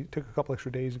business, and he took a couple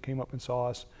extra days and came up and saw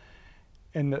us.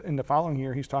 And in the following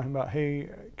year, he's talking about, hey,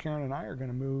 Karen and I are going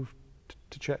to move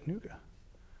to Chattanooga.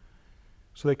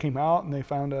 So they came out and they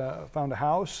found a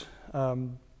house.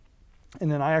 And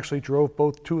then I actually drove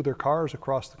two of their cars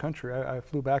across the country. I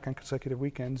flew back on consecutive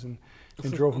weekends and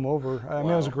drove them over. I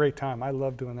mean, it was a great time. I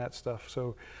love doing that stuff.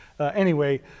 So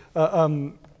anyway,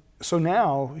 so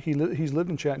now he's lived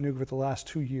in Chattanooga for the last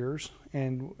 2 years,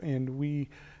 and we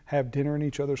have dinner in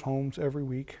each other's homes every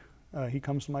week. He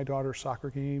comes to my daughter's soccer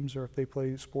games, or if they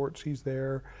play sports, he's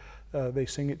there. They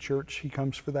sing at church, he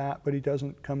comes for that, but he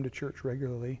doesn't come to church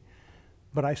regularly.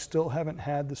 But I still haven't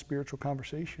had the spiritual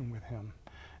conversation with him.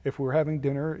 If we're having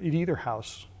dinner at either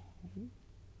house,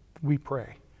 we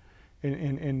pray.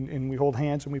 And we hold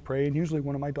hands and we pray, and usually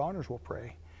one of my daughters will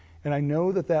pray. And I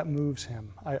know that moves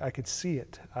him. I could see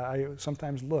it. I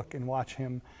sometimes look and watch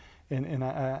him.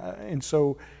 And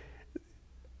so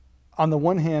on the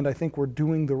one hand, I think we're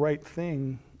doing the right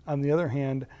thing. On the other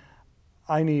hand,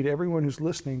 I need everyone who's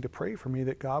listening to pray for me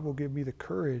that God will give me the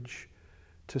courage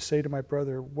to say to my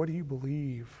brother, what do you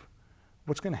believe?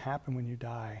 What's going to happen when you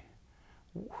die?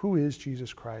 Who is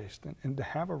Jesus Christ? And to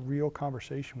have a real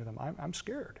conversation with him. I'm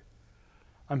scared.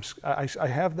 I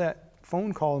have that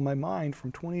phone call in my mind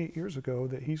from 28 years ago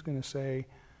that he's going to say,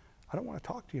 I don't want to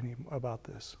talk to you about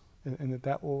this, and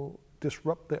that will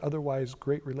disrupt the otherwise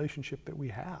great relationship that we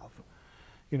have.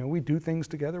 We do things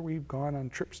together. We've gone on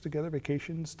trips together,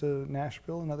 vacations to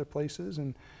Nashville and other places,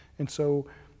 and so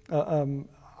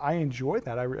I enjoy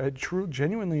that. I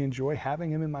genuinely enjoy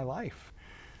having him in my life.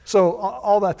 So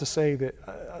all that to say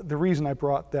that the reason I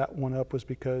brought that one up was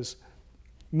because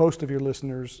most of your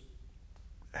listeners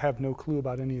have no clue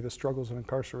about any of the struggles of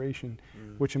incarceration,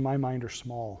 which in my mind are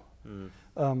small.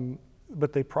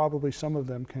 But they probably, some of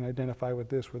them can identify with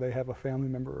this, where they have a family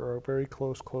member or a very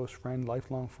close friend,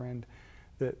 lifelong friend,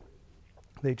 that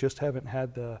they just haven't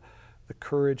had the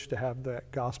courage to have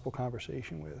that gospel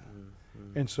conversation with.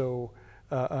 And so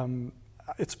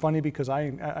it's funny because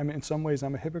I'm in some ways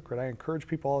I'm a hypocrite. I encourage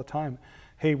people all the time,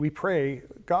 hey, we pray,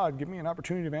 God, give me an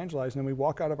opportunity to evangelize, and then we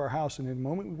walk out of our house, and in the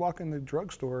moment we walk in the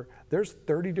drugstore, there's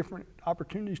 30 different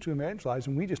opportunities to evangelize,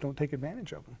 and we just don't take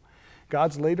advantage of them.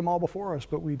 God's laid them all before us,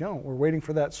 but we don't. We're waiting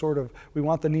for that we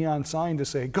want the neon sign to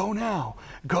say, go now,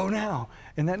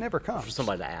 and that never comes. For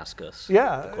somebody to ask us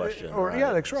the question. Right?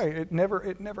 Yeah, that's right. It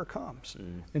never comes.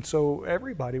 And so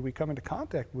everybody we come into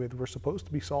contact with, we're supposed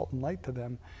to be salt and light to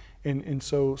them. And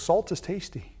so salt is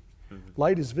tasty,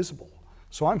 light is visible.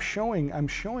 So I'm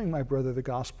showing my brother the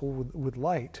gospel with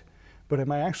light, but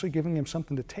am I actually giving him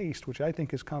something to taste, which I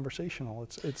think is conversational.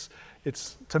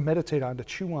 It's to meditate on, to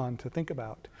chew on, to think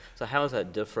about. So how is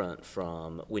that different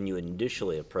from when you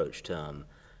initially approached him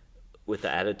with the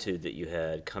attitude that you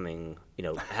had coming,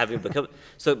 having become,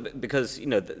 so because,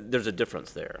 there's a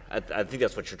difference there. I think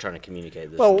that's what you're trying to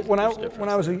communicate. Well, when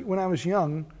I was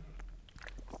young,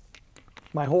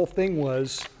 my whole thing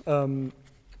was,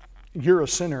 you're a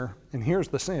sinner, and here's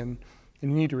the sin,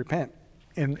 and you need to repent.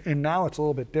 And now it's a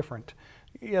little bit different.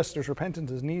 Yes, there's repentance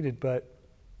is needed, but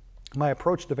my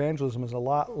approach to evangelism is a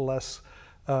lot less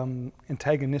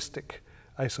antagonistic,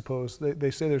 I suppose.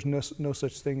 They say there's no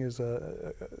such thing as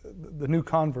the new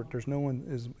convert. There's no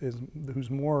one who's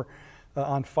more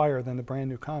on fire than the brand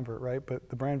new convert, right? But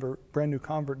the brand new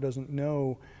convert doesn't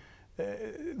know.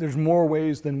 There's more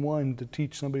ways than one to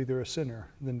teach somebody they're a sinner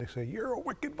than to say, you're a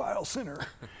wicked, vile sinner,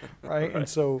 right? Right. And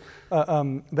so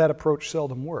that approach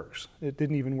seldom works. It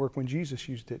didn't even work when Jesus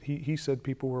used it. He said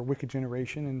people were a wicked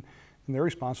generation, and their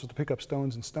response was to pick up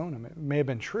stones and stone them. It may have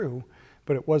been true,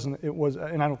 but it wasn't. It was,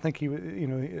 and I don't think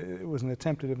it was an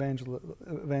attempt at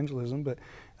evangelism. But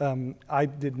I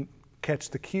didn't catch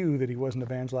the cue that he wasn't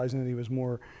evangelizing, that he was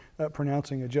more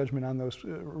pronouncing a judgment on those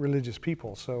religious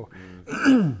people. So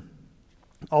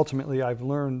ultimately, I've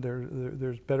learned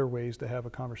there's better ways to have a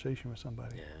conversation with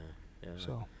somebody. Yeah, yeah.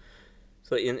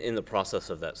 So in the process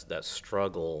of that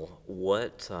struggle,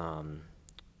 what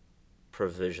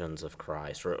provisions of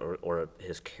Christ or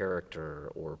his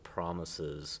character or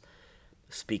promises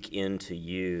speak into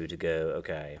you to go,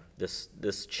 okay,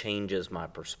 this changes my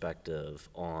perspective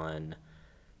on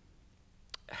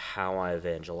how I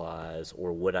evangelize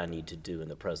or what I need to do in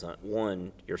the present?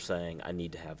 One, you're saying I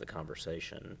need to have the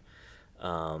conversation.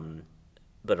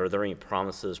 But are there any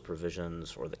promises,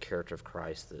 provisions, or the character of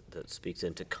Christ that speaks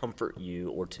in to comfort you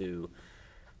or to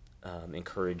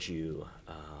encourage you?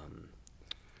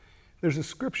 there's a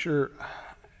scripture,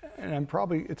 and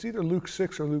it's either Luke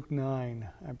 6 or Luke 9,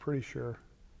 I'm pretty sure.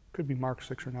 Could be Mark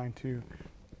 6 or 9 too.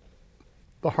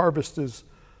 The harvest is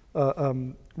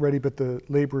ready, but the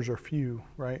laborers are few,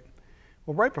 right?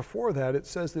 Well, right before that, it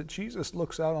says that Jesus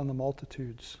looks out on the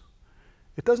multitudes.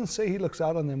 It doesn't say he looks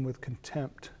out on them with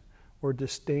contempt or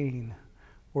disdain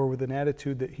or with an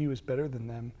attitude that he was better than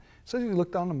them. It says he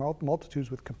looked down on the multitudes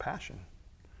with compassion.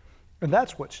 And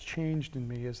that's what's changed in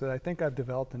me, is that I think I've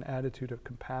developed an attitude of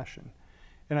compassion.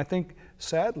 And I think,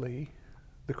 sadly,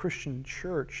 the Christian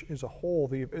church as a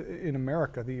whole, in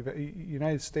America, the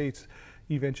United States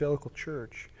evangelical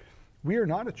church, we are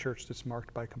not a church that's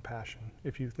marked by compassion.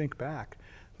 If you think back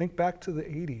to the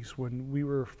 80s when we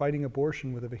were fighting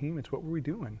abortion with a vehemence. What were we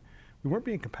doing? We weren't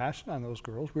being compassionate on those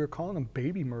girls. We were calling them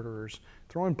baby murderers,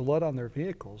 throwing blood on their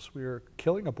vehicles. We were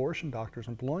killing abortion doctors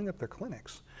and blowing up their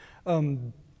clinics.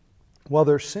 While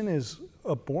their sin is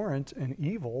abhorrent and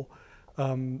evil,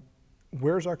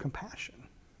 where's our compassion?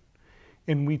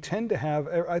 And we tend to have,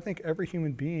 I think every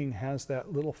human being has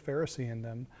that little Pharisee in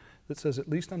them that says, at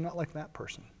least I'm not like that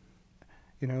person.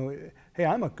 You know, hey,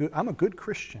 I'm a good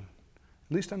Christian.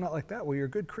 At least I'm not like that. Well, you're a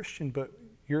good Christian, but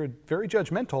you're very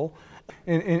judgmental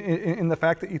in the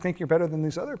fact that you think you're better than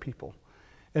these other people.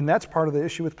 And that's part of the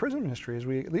issue with prison ministry, is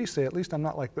we at least say, at least I'm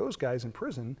not like those guys in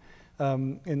prison,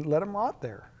 and let them rot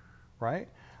there, right?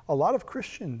 A lot of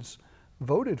Christians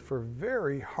voted for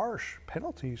very harsh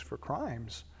penalties for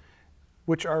crimes,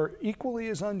 which are equally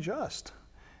as unjust.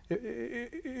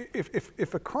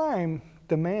 If a crime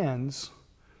demands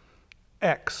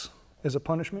X as a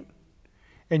punishment,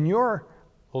 and you're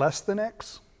less than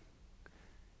X,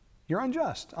 you're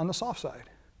unjust on the soft side.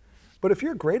 But if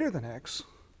you're greater than X,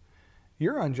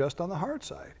 you're unjust on the hard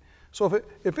side. So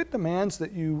if it demands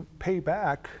that you pay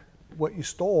back what you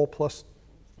stole plus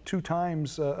 2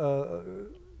 times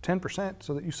 10%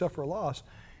 so that you suffer a loss,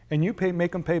 and you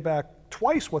make them pay back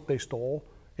twice what they stole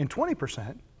in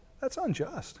 20%, that's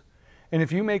unjust. And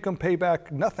if you make them pay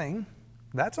back nothing,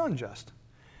 that's unjust.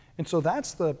 And so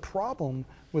that's the problem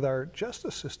with our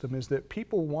justice system, is that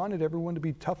people wanted everyone to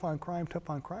be tough on crime,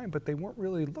 but they weren't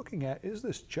really looking at, is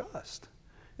this just?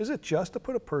 Is it just to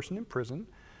put a person in prison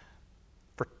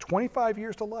for 25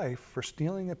 years to life for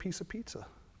stealing a piece of pizza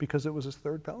because it was his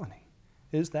 3rd felony?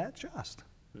 Is that just?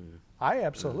 I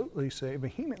absolutely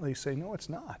vehemently say, no, it's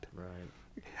not.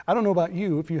 Right. I don't know about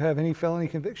you, if you have any felony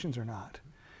convictions or not.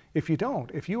 If you don't,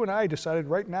 if you and I decided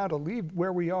right now to leave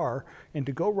where we are and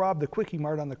to go rob the Quickie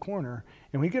Mart on the corner,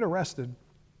 and we get arrested,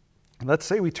 let's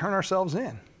say we turn ourselves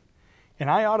in,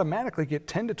 and I automatically get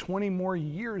 10 to 20 more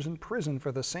years in prison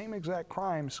for the same exact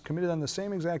crimes committed on the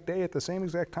same exact day, at the same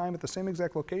exact time, at the same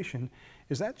exact location,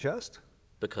 is that just?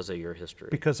 Because of your history.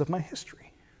 Because of my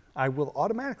history. I will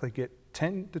automatically get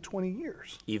 10 to 20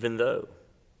 years. Even though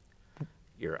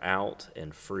you're out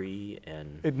and free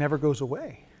and... It never goes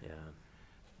away. Yeah.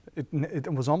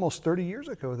 It was almost 30 years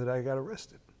ago that I got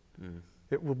arrested.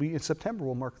 It will be in September,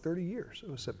 will mark 30 years. It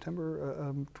was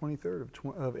September 23rd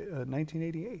of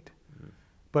 1988.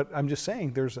 But I'm just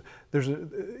saying,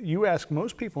 you ask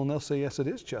most people and they'll say, yes, it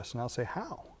is just. And I'll say,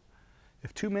 how?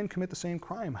 If 2 men commit the same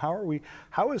crime,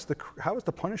 how is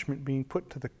the punishment being put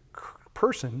to the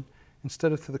person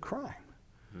instead of to the crime?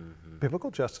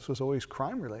 Biblical justice was always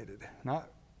crime related, not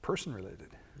person related.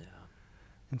 Yeah.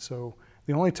 And so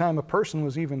the only time a person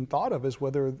was even thought of is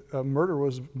whether a murder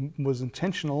was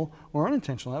intentional or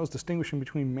unintentional. That was distinguishing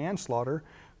between manslaughter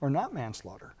or not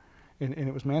manslaughter. And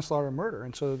it was manslaughter and murder.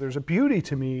 And so there's a beauty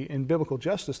to me in biblical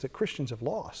justice that Christians have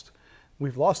lost.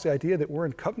 We've lost the idea that we're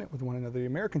in covenant with one another. The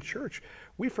American church,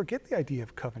 we forget the idea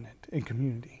of covenant and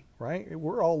community, right?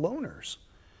 We're all loners.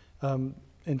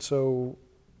 And so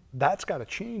that's got to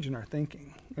change in our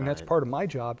thinking. And that's part of my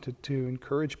job to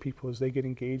encourage people as they get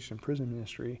engaged in prison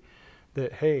ministry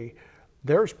that, hey,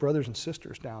 There's brothers and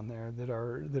sisters down there that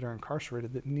are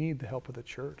incarcerated that need the help of the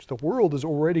church. The world is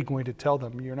already going to tell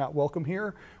them, you're not welcome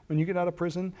here when you get out of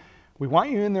prison. We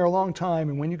want you in there a long time,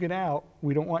 and when you get out,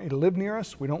 we don't want you to live near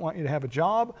us. We don't want you to have a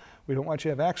job. We don't want you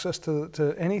to have access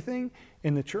to anything.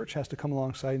 And the church has to come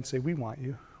alongside and say, we want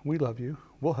you. We love you.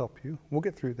 We'll help you. We'll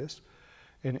get through this.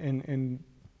 And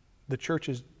the church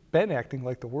has been acting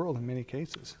like the world in many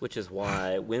cases. Which is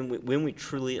why when we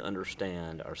truly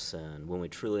understand our sin, when we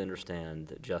truly understand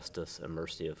the justice and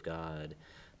mercy of God,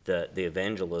 the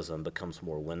evangelism becomes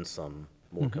more winsome,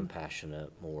 more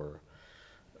compassionate, more...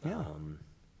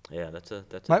 that's a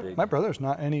big... My brother's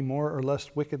not any more or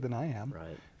less wicked than I am.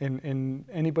 Right. And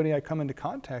anybody I come into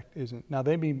contact isn't. Now,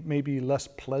 they may be less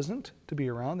pleasant to be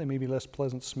around. They may be less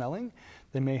pleasant smelling.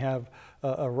 They may have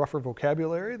a rougher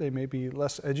vocabulary. They may be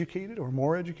less educated or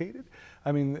more educated.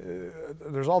 I mean,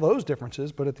 there's all those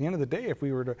differences. But at the end of the day, if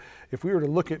we were to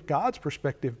look at God's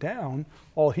perspective down,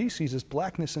 all He sees is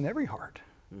blackness in every heart.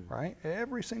 Right?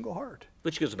 Every single heart.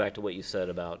 Which goes back to what you said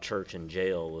about church and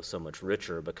jail was so much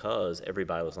richer because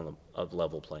everybody was on a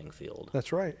level playing field.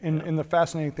 That's right. And the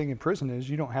fascinating thing in prison is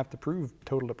you don't have to prove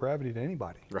total depravity to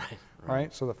anybody.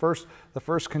 Right. So the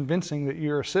first convincing that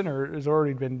you're a sinner has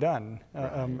already been done.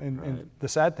 And the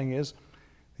sad thing is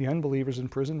the unbelievers in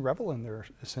prison revel in their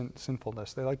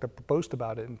sinfulness. They like to boast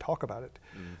about it and talk about it.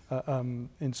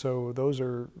 And so those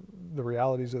are the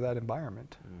realities of that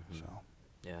environment. So.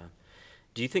 Yeah.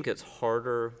 Do you think it's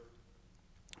harder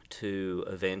to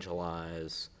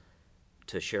evangelize,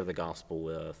 to share the gospel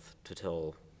with, to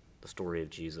tell the story of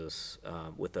Jesus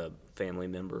with a family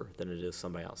member than it is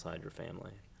somebody outside your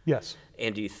family? Yes.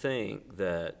 And do you think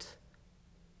that,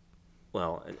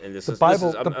 well, and this the is,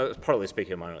 Bible, I'm partly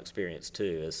speaking of my own experience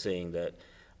too, is seeing that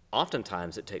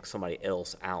oftentimes it takes somebody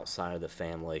else outside of the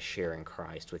family sharing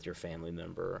Christ with your family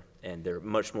member, and they're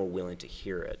much more willing to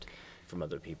hear it from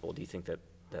other people. Do you think that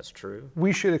that's true?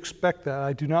 We should expect that.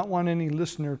 I do not want any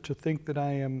listener to think that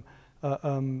I am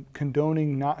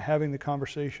condoning not having the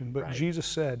conversation. But Jesus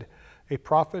said, a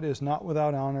prophet is not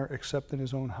without honor except in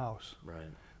his own house. Right.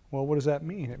 Well, what does that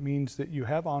mean? It means that you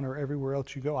have honor everywhere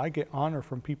else you go. I get honor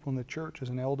from people in the church as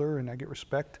an elder, and I get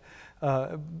respect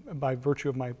by virtue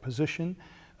of my position.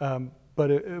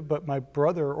 But my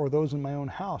brother or those in my own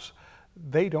house,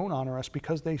 they don't honor us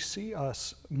because they see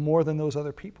us more than those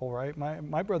other people, right?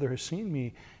 My brother has seen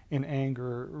me in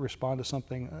anger respond to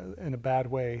something in a bad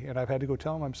way, and I've had to go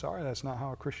tell him, I'm sorry, that's not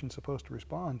how a Christian's supposed to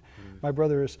respond. My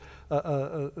brother has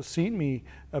seen me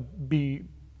be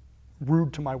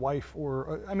rude to my wife,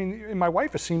 and my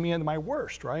wife has seen me in my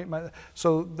worst, right?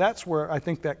 So that's where I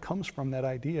think that comes from, that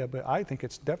idea, but I think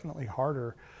it's definitely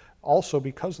harder also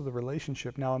because of the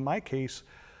relationship. Now, in my case,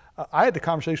 I had the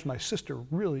conversation with my sister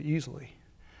really easily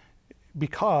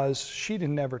because she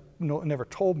never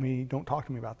told me, don't talk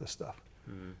to me about this stuff.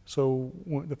 So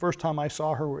the first time I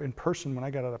saw her in person when I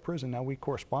got out of prison, now we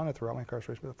corresponded throughout my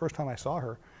incarceration, but the first time I saw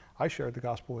her, I shared the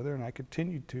gospel with her, and I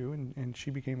continued to, and she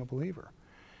became a believer.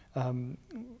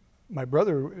 My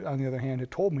brother, on the other hand, had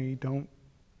told me, don't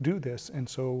do this, and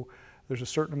so there's a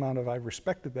certain amount of, I've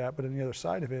respected that, but on the other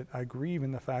side of it, I grieve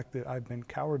in the fact that I've been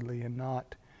cowardly and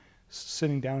not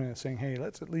sitting down and saying, hey,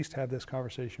 let's at least have this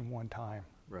conversation one time.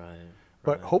 Right.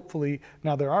 But hopefully,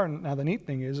 now the neat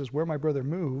thing is where my brother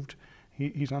moved,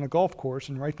 he's on a golf course,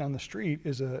 and right down the street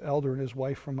is an elder and his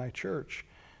wife from my church.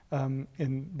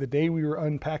 And the day we were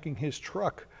unpacking his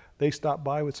truck, they stopped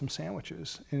by with some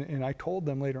sandwiches. And I told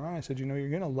them later on, I said, you're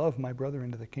going to love my brother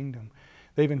into the kingdom.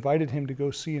 They've invited him to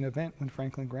go see an event when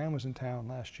Franklin Graham was in town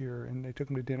last year, and they took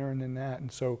him to dinner and then that.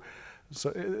 And so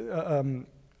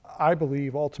I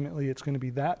believe ultimately it's going to be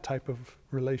that type of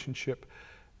relationship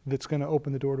that's going to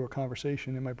open the door to a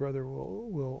conversation, and my brother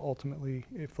will ultimately,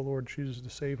 if the Lord chooses to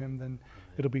save him, then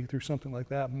it'll be through something like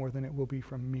that more than it will be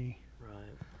from me.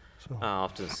 Right. So I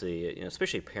often see it,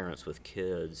 especially parents with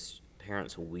kids,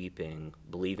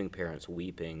 believing parents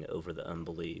weeping over the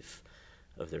unbelief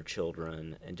of their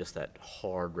children, and just that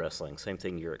hard wrestling. Same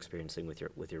thing you're experiencing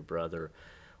with your brother.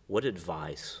 What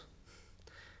advice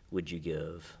would you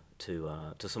give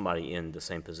to somebody in the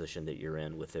same position that you're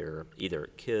in with their either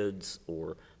kids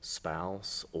or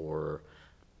spouse or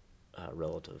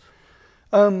relative?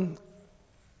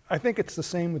 I think it's the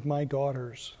same with my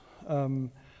daughters.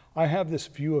 I have this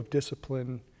view of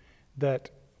discipline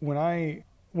that when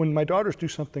my daughters do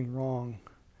something wrong,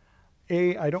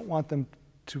 I don't want them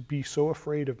to be so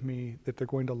afraid of me that they're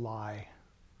going to lie.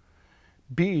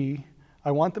 B,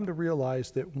 I want them to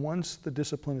realize that once the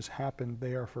discipline has happened,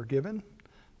 they are forgiven.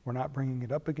 We're not bringing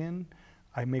it up again.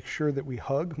 I make sure that we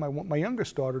hug. My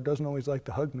youngest daughter doesn't always like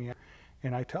to hug me,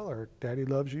 And I tell her, Daddy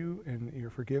loves you and you're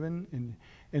forgiven.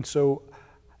 And so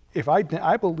if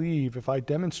I believe if I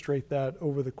demonstrate that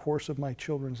over the course of my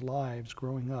children's lives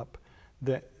growing up,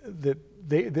 that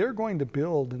they're going to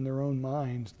build in their own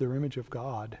minds their image of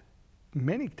God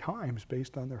many times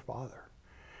based on their father.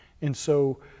 And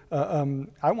so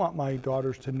I want my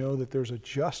daughters to know that there's a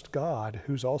just God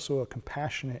who's also a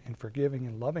compassionate and forgiving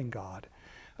and loving God.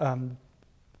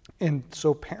 And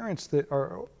so parents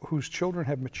whose children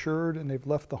have matured and they've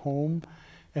left the home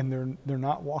and they're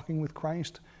not walking with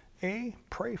Christ, A,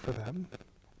 pray for them.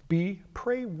 B,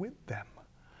 pray with them.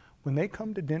 When they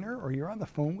come to dinner or you're on the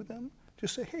phone with them,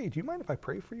 just say, hey, do you mind if I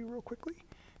pray for you real quickly?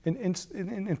 And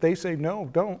if they say, no,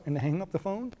 don't, and hang up the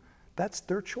phone, that's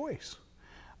their choice.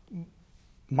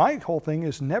 My whole thing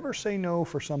is never say no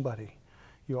for somebody.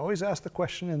 You always ask the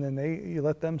question and then you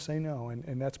let them say no.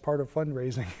 And that's part of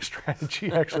fundraising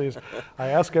strategy actually is I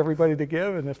ask everybody to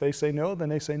give, and if they say no, then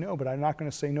they say no, but I'm not going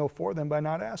to say no for them by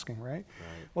not asking, right?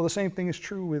 Well, the same thing is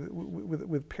true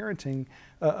with parenting.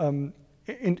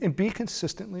 And be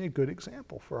consistently a good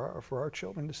example for our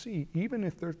children to see, even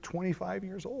if they're 25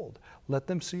 years old. Let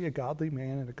them see a godly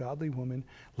man and a godly woman.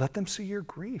 Let them see your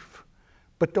grief.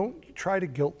 But don't try to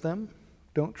guilt them.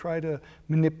 Don't try to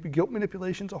guilt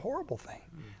manipulation's a horrible thing.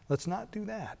 Let's not do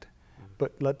that.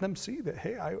 But let them see that,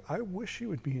 hey, I wish you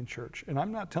would be in church. And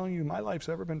I'm not telling you my life's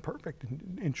ever been perfect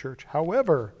in church.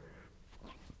 However,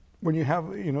 when you have,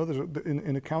 there's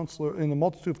in a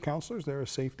multitude of counselors, there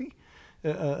is safety.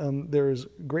 There is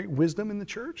great wisdom in the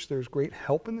church. There's great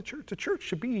help in the church. The church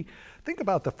should be, think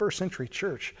about the first century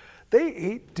church. They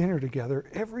ate dinner together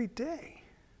every day.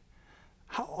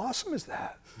 How awesome is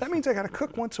that? That means I got to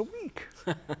cook once a week.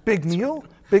 Big meal,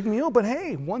 but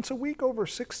hey, once a week over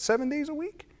 6-7 days a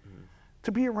week?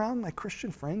 To be around my Christian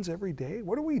friends every day?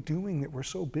 What are we doing that we're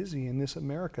so busy in this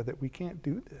America that we can't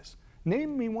do this?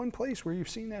 Name me one place where you've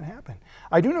seen that happen.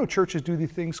 I do know churches do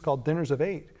these things called dinners of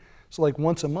 8. So like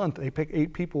once a month, they pick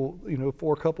 8 people,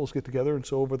 4 couples get together, and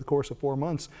so over the course of 4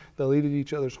 months, they'll eat at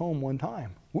each other's home one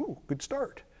time. Woo, good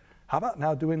start. How about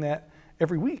now doing that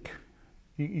every week?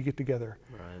 You get together.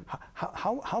 Right.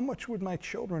 How much would my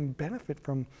children benefit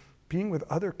from being with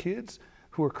other kids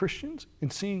who are Christians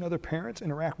and seeing other parents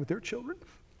interact with their children?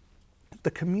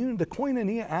 The community, the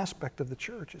koinonia aspect of the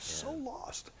church is so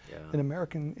lost in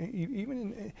American,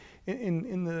 even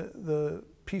in the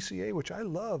PCA, which I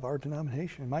love our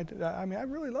denomination. I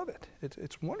really love it.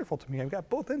 It's wonderful to me. I've got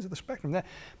both ends of the spectrum.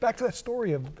 Back to that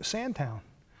story of Sandtown.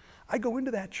 I go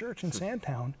into that church in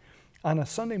Sandtown on a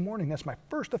Sunday morning. That's my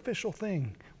first official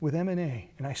thing with M&A,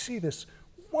 and I see this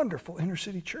wonderful inner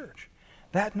city church.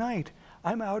 That night,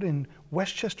 I'm out in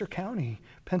Westchester County,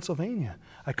 Pennsylvania.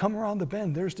 I come around the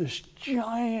bend. There's this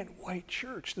giant white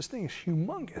church. This thing is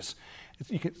humongous.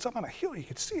 It's up on a hill. You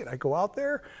can see it. I go out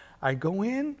there. I go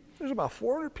in. There's about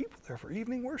 400 people there for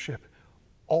evening worship,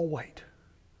 all white,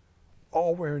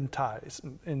 all wearing ties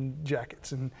and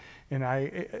jackets. And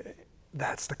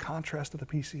that's the contrast of the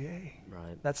PCA.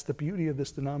 Right. That's the beauty of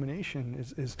this denomination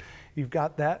is you've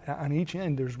got that on each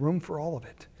end. There's room for all of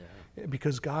it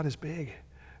because God is big.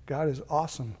 God is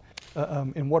awesome.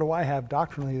 And what do I have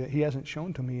doctrinally that he hasn't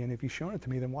shown to me? And if he's shown it to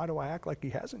me, then why do I act like he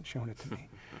hasn't shown it to me?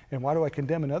 And why do I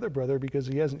condemn another brother because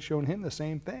he hasn't shown him the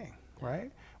same thing,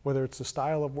 right? Whether it's the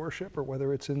style of worship or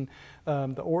whether it's in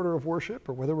the order of worship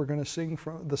or whether we're going to sing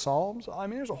from the Psalms. I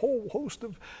mean, there's a whole host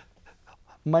of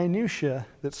minutia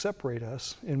that separate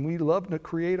us, and we love to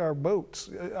create our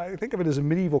boats. I think of it as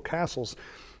medieval castles.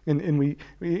 And we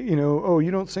you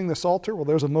don't sing the Psalter? Well,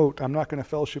 there's a moat. I'm not going to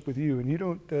fellowship with you. And you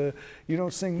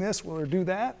don't sing this? Well, or do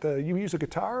that? You use a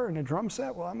guitar and a drum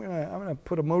set? Well, I'm gonna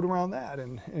put a moat around that.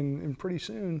 And pretty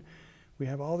soon, we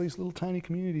have all these little tiny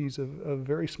communities of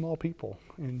very small people.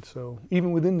 And so,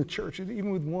 even within the church, even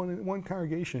with one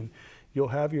congregation, you'll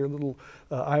have your little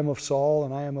I am of Saul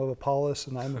and I am of Apollos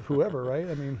and I am of whoever, right?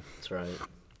 I mean, that's right.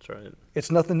 That's right. It's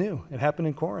nothing new. It happened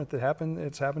in Corinth.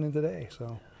 It's happening today.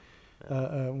 So.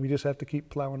 We just have to keep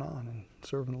plowing on and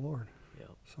serving the Lord. Yeah.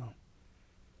 So,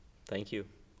 thank you.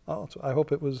 Oh, so I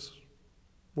hope it was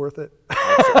worth it.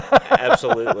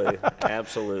 Absolutely,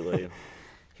 absolutely.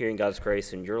 Hearing God's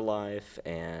grace in your life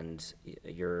and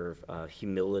your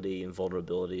humility and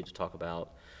vulnerability to talk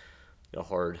about a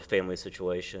hard family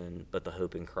situation, but the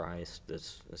hope in Christ,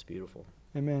 that's beautiful.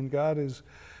 Amen. God is.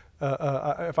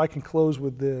 If I can close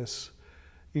with this,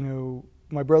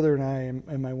 my brother and I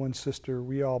and my one sister,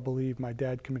 we all believe my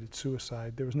dad committed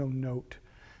suicide. There was no note,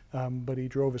 but he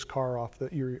drove his car off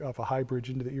a high bridge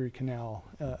into the Erie Canal,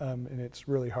 and it's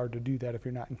really hard to do that if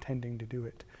you're not intending to do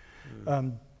it.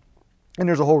 And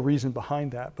there's a whole reason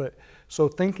behind that. But so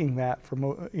thinking that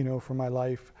for my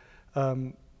life,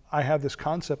 I have this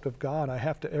concept of God. I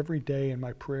have to every day in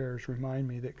my prayers remind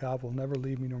me that God will never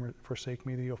leave me nor forsake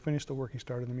me, that he'll finish the work he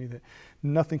started in me, that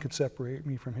nothing could separate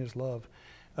me from his love,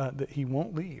 that he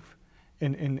won't leave.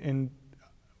 And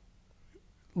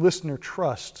listener,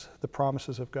 trust the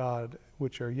promises of God,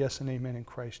 which are yes and amen in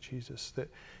Christ Jesus, that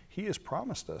he has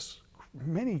promised us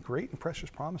many great and precious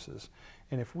promises.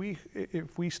 And if we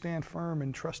stand firm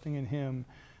in trusting in him,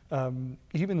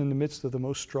 even in the midst of the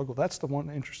most struggle, that's the one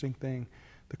interesting thing.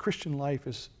 The Christian life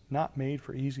is not made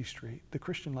for easy street. The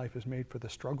Christian life is made for the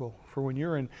struggle. For when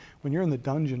you're in the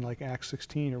dungeon like Acts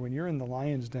 16, or when you're in the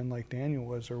lion's den like Daniel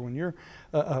was, or when you're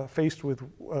faced with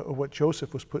what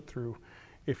Joseph was put through,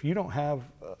 if you don't have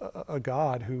a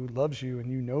God who loves you and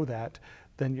you know that,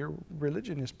 then your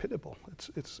religion is pitiable.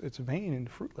 It's vain and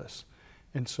fruitless.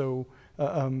 And so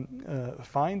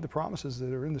find the promises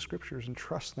that are in the scriptures and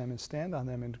trust them and stand on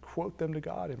them and quote them to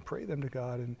God and pray them to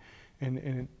God. And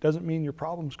it doesn't mean your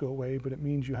problems go away, but it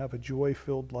means you have a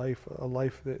joy-filled life, a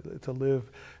life to live,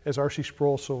 as R.C.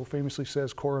 Sproul so famously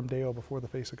says, coram Deo, before the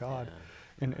face of God. Yeah.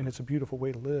 And it's a beautiful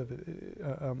way to live.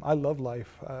 I love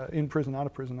life, in prison, out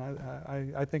of prison.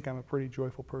 I think I'm a pretty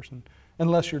joyful person,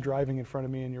 unless you're driving in front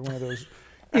of me and you're one of those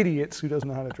idiots who doesn't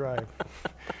know how to drive.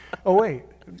 Oh wait,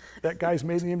 that guy's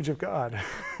made in the image of God.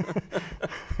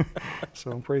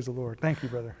 So praise the Lord. Thank you,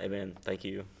 brother. Amen. Thank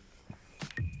you.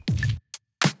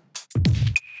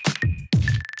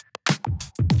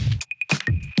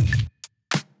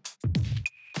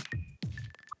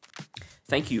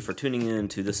 Thank you for tuning in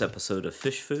to this episode of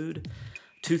Fish Food.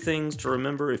 2 things to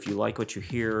remember: if you like what you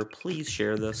hear, please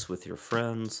share this with your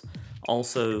friends.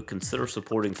 Also, consider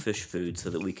supporting Fish Food so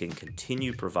that we can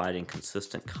continue providing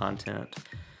consistent content.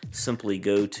 Simply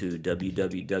go to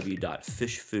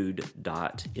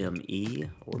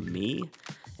www.fishfood.me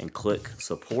and click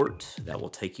support. That will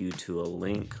take you to a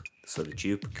link so that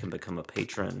you can become a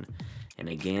patron. And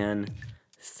again,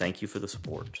 thank you for the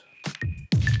support.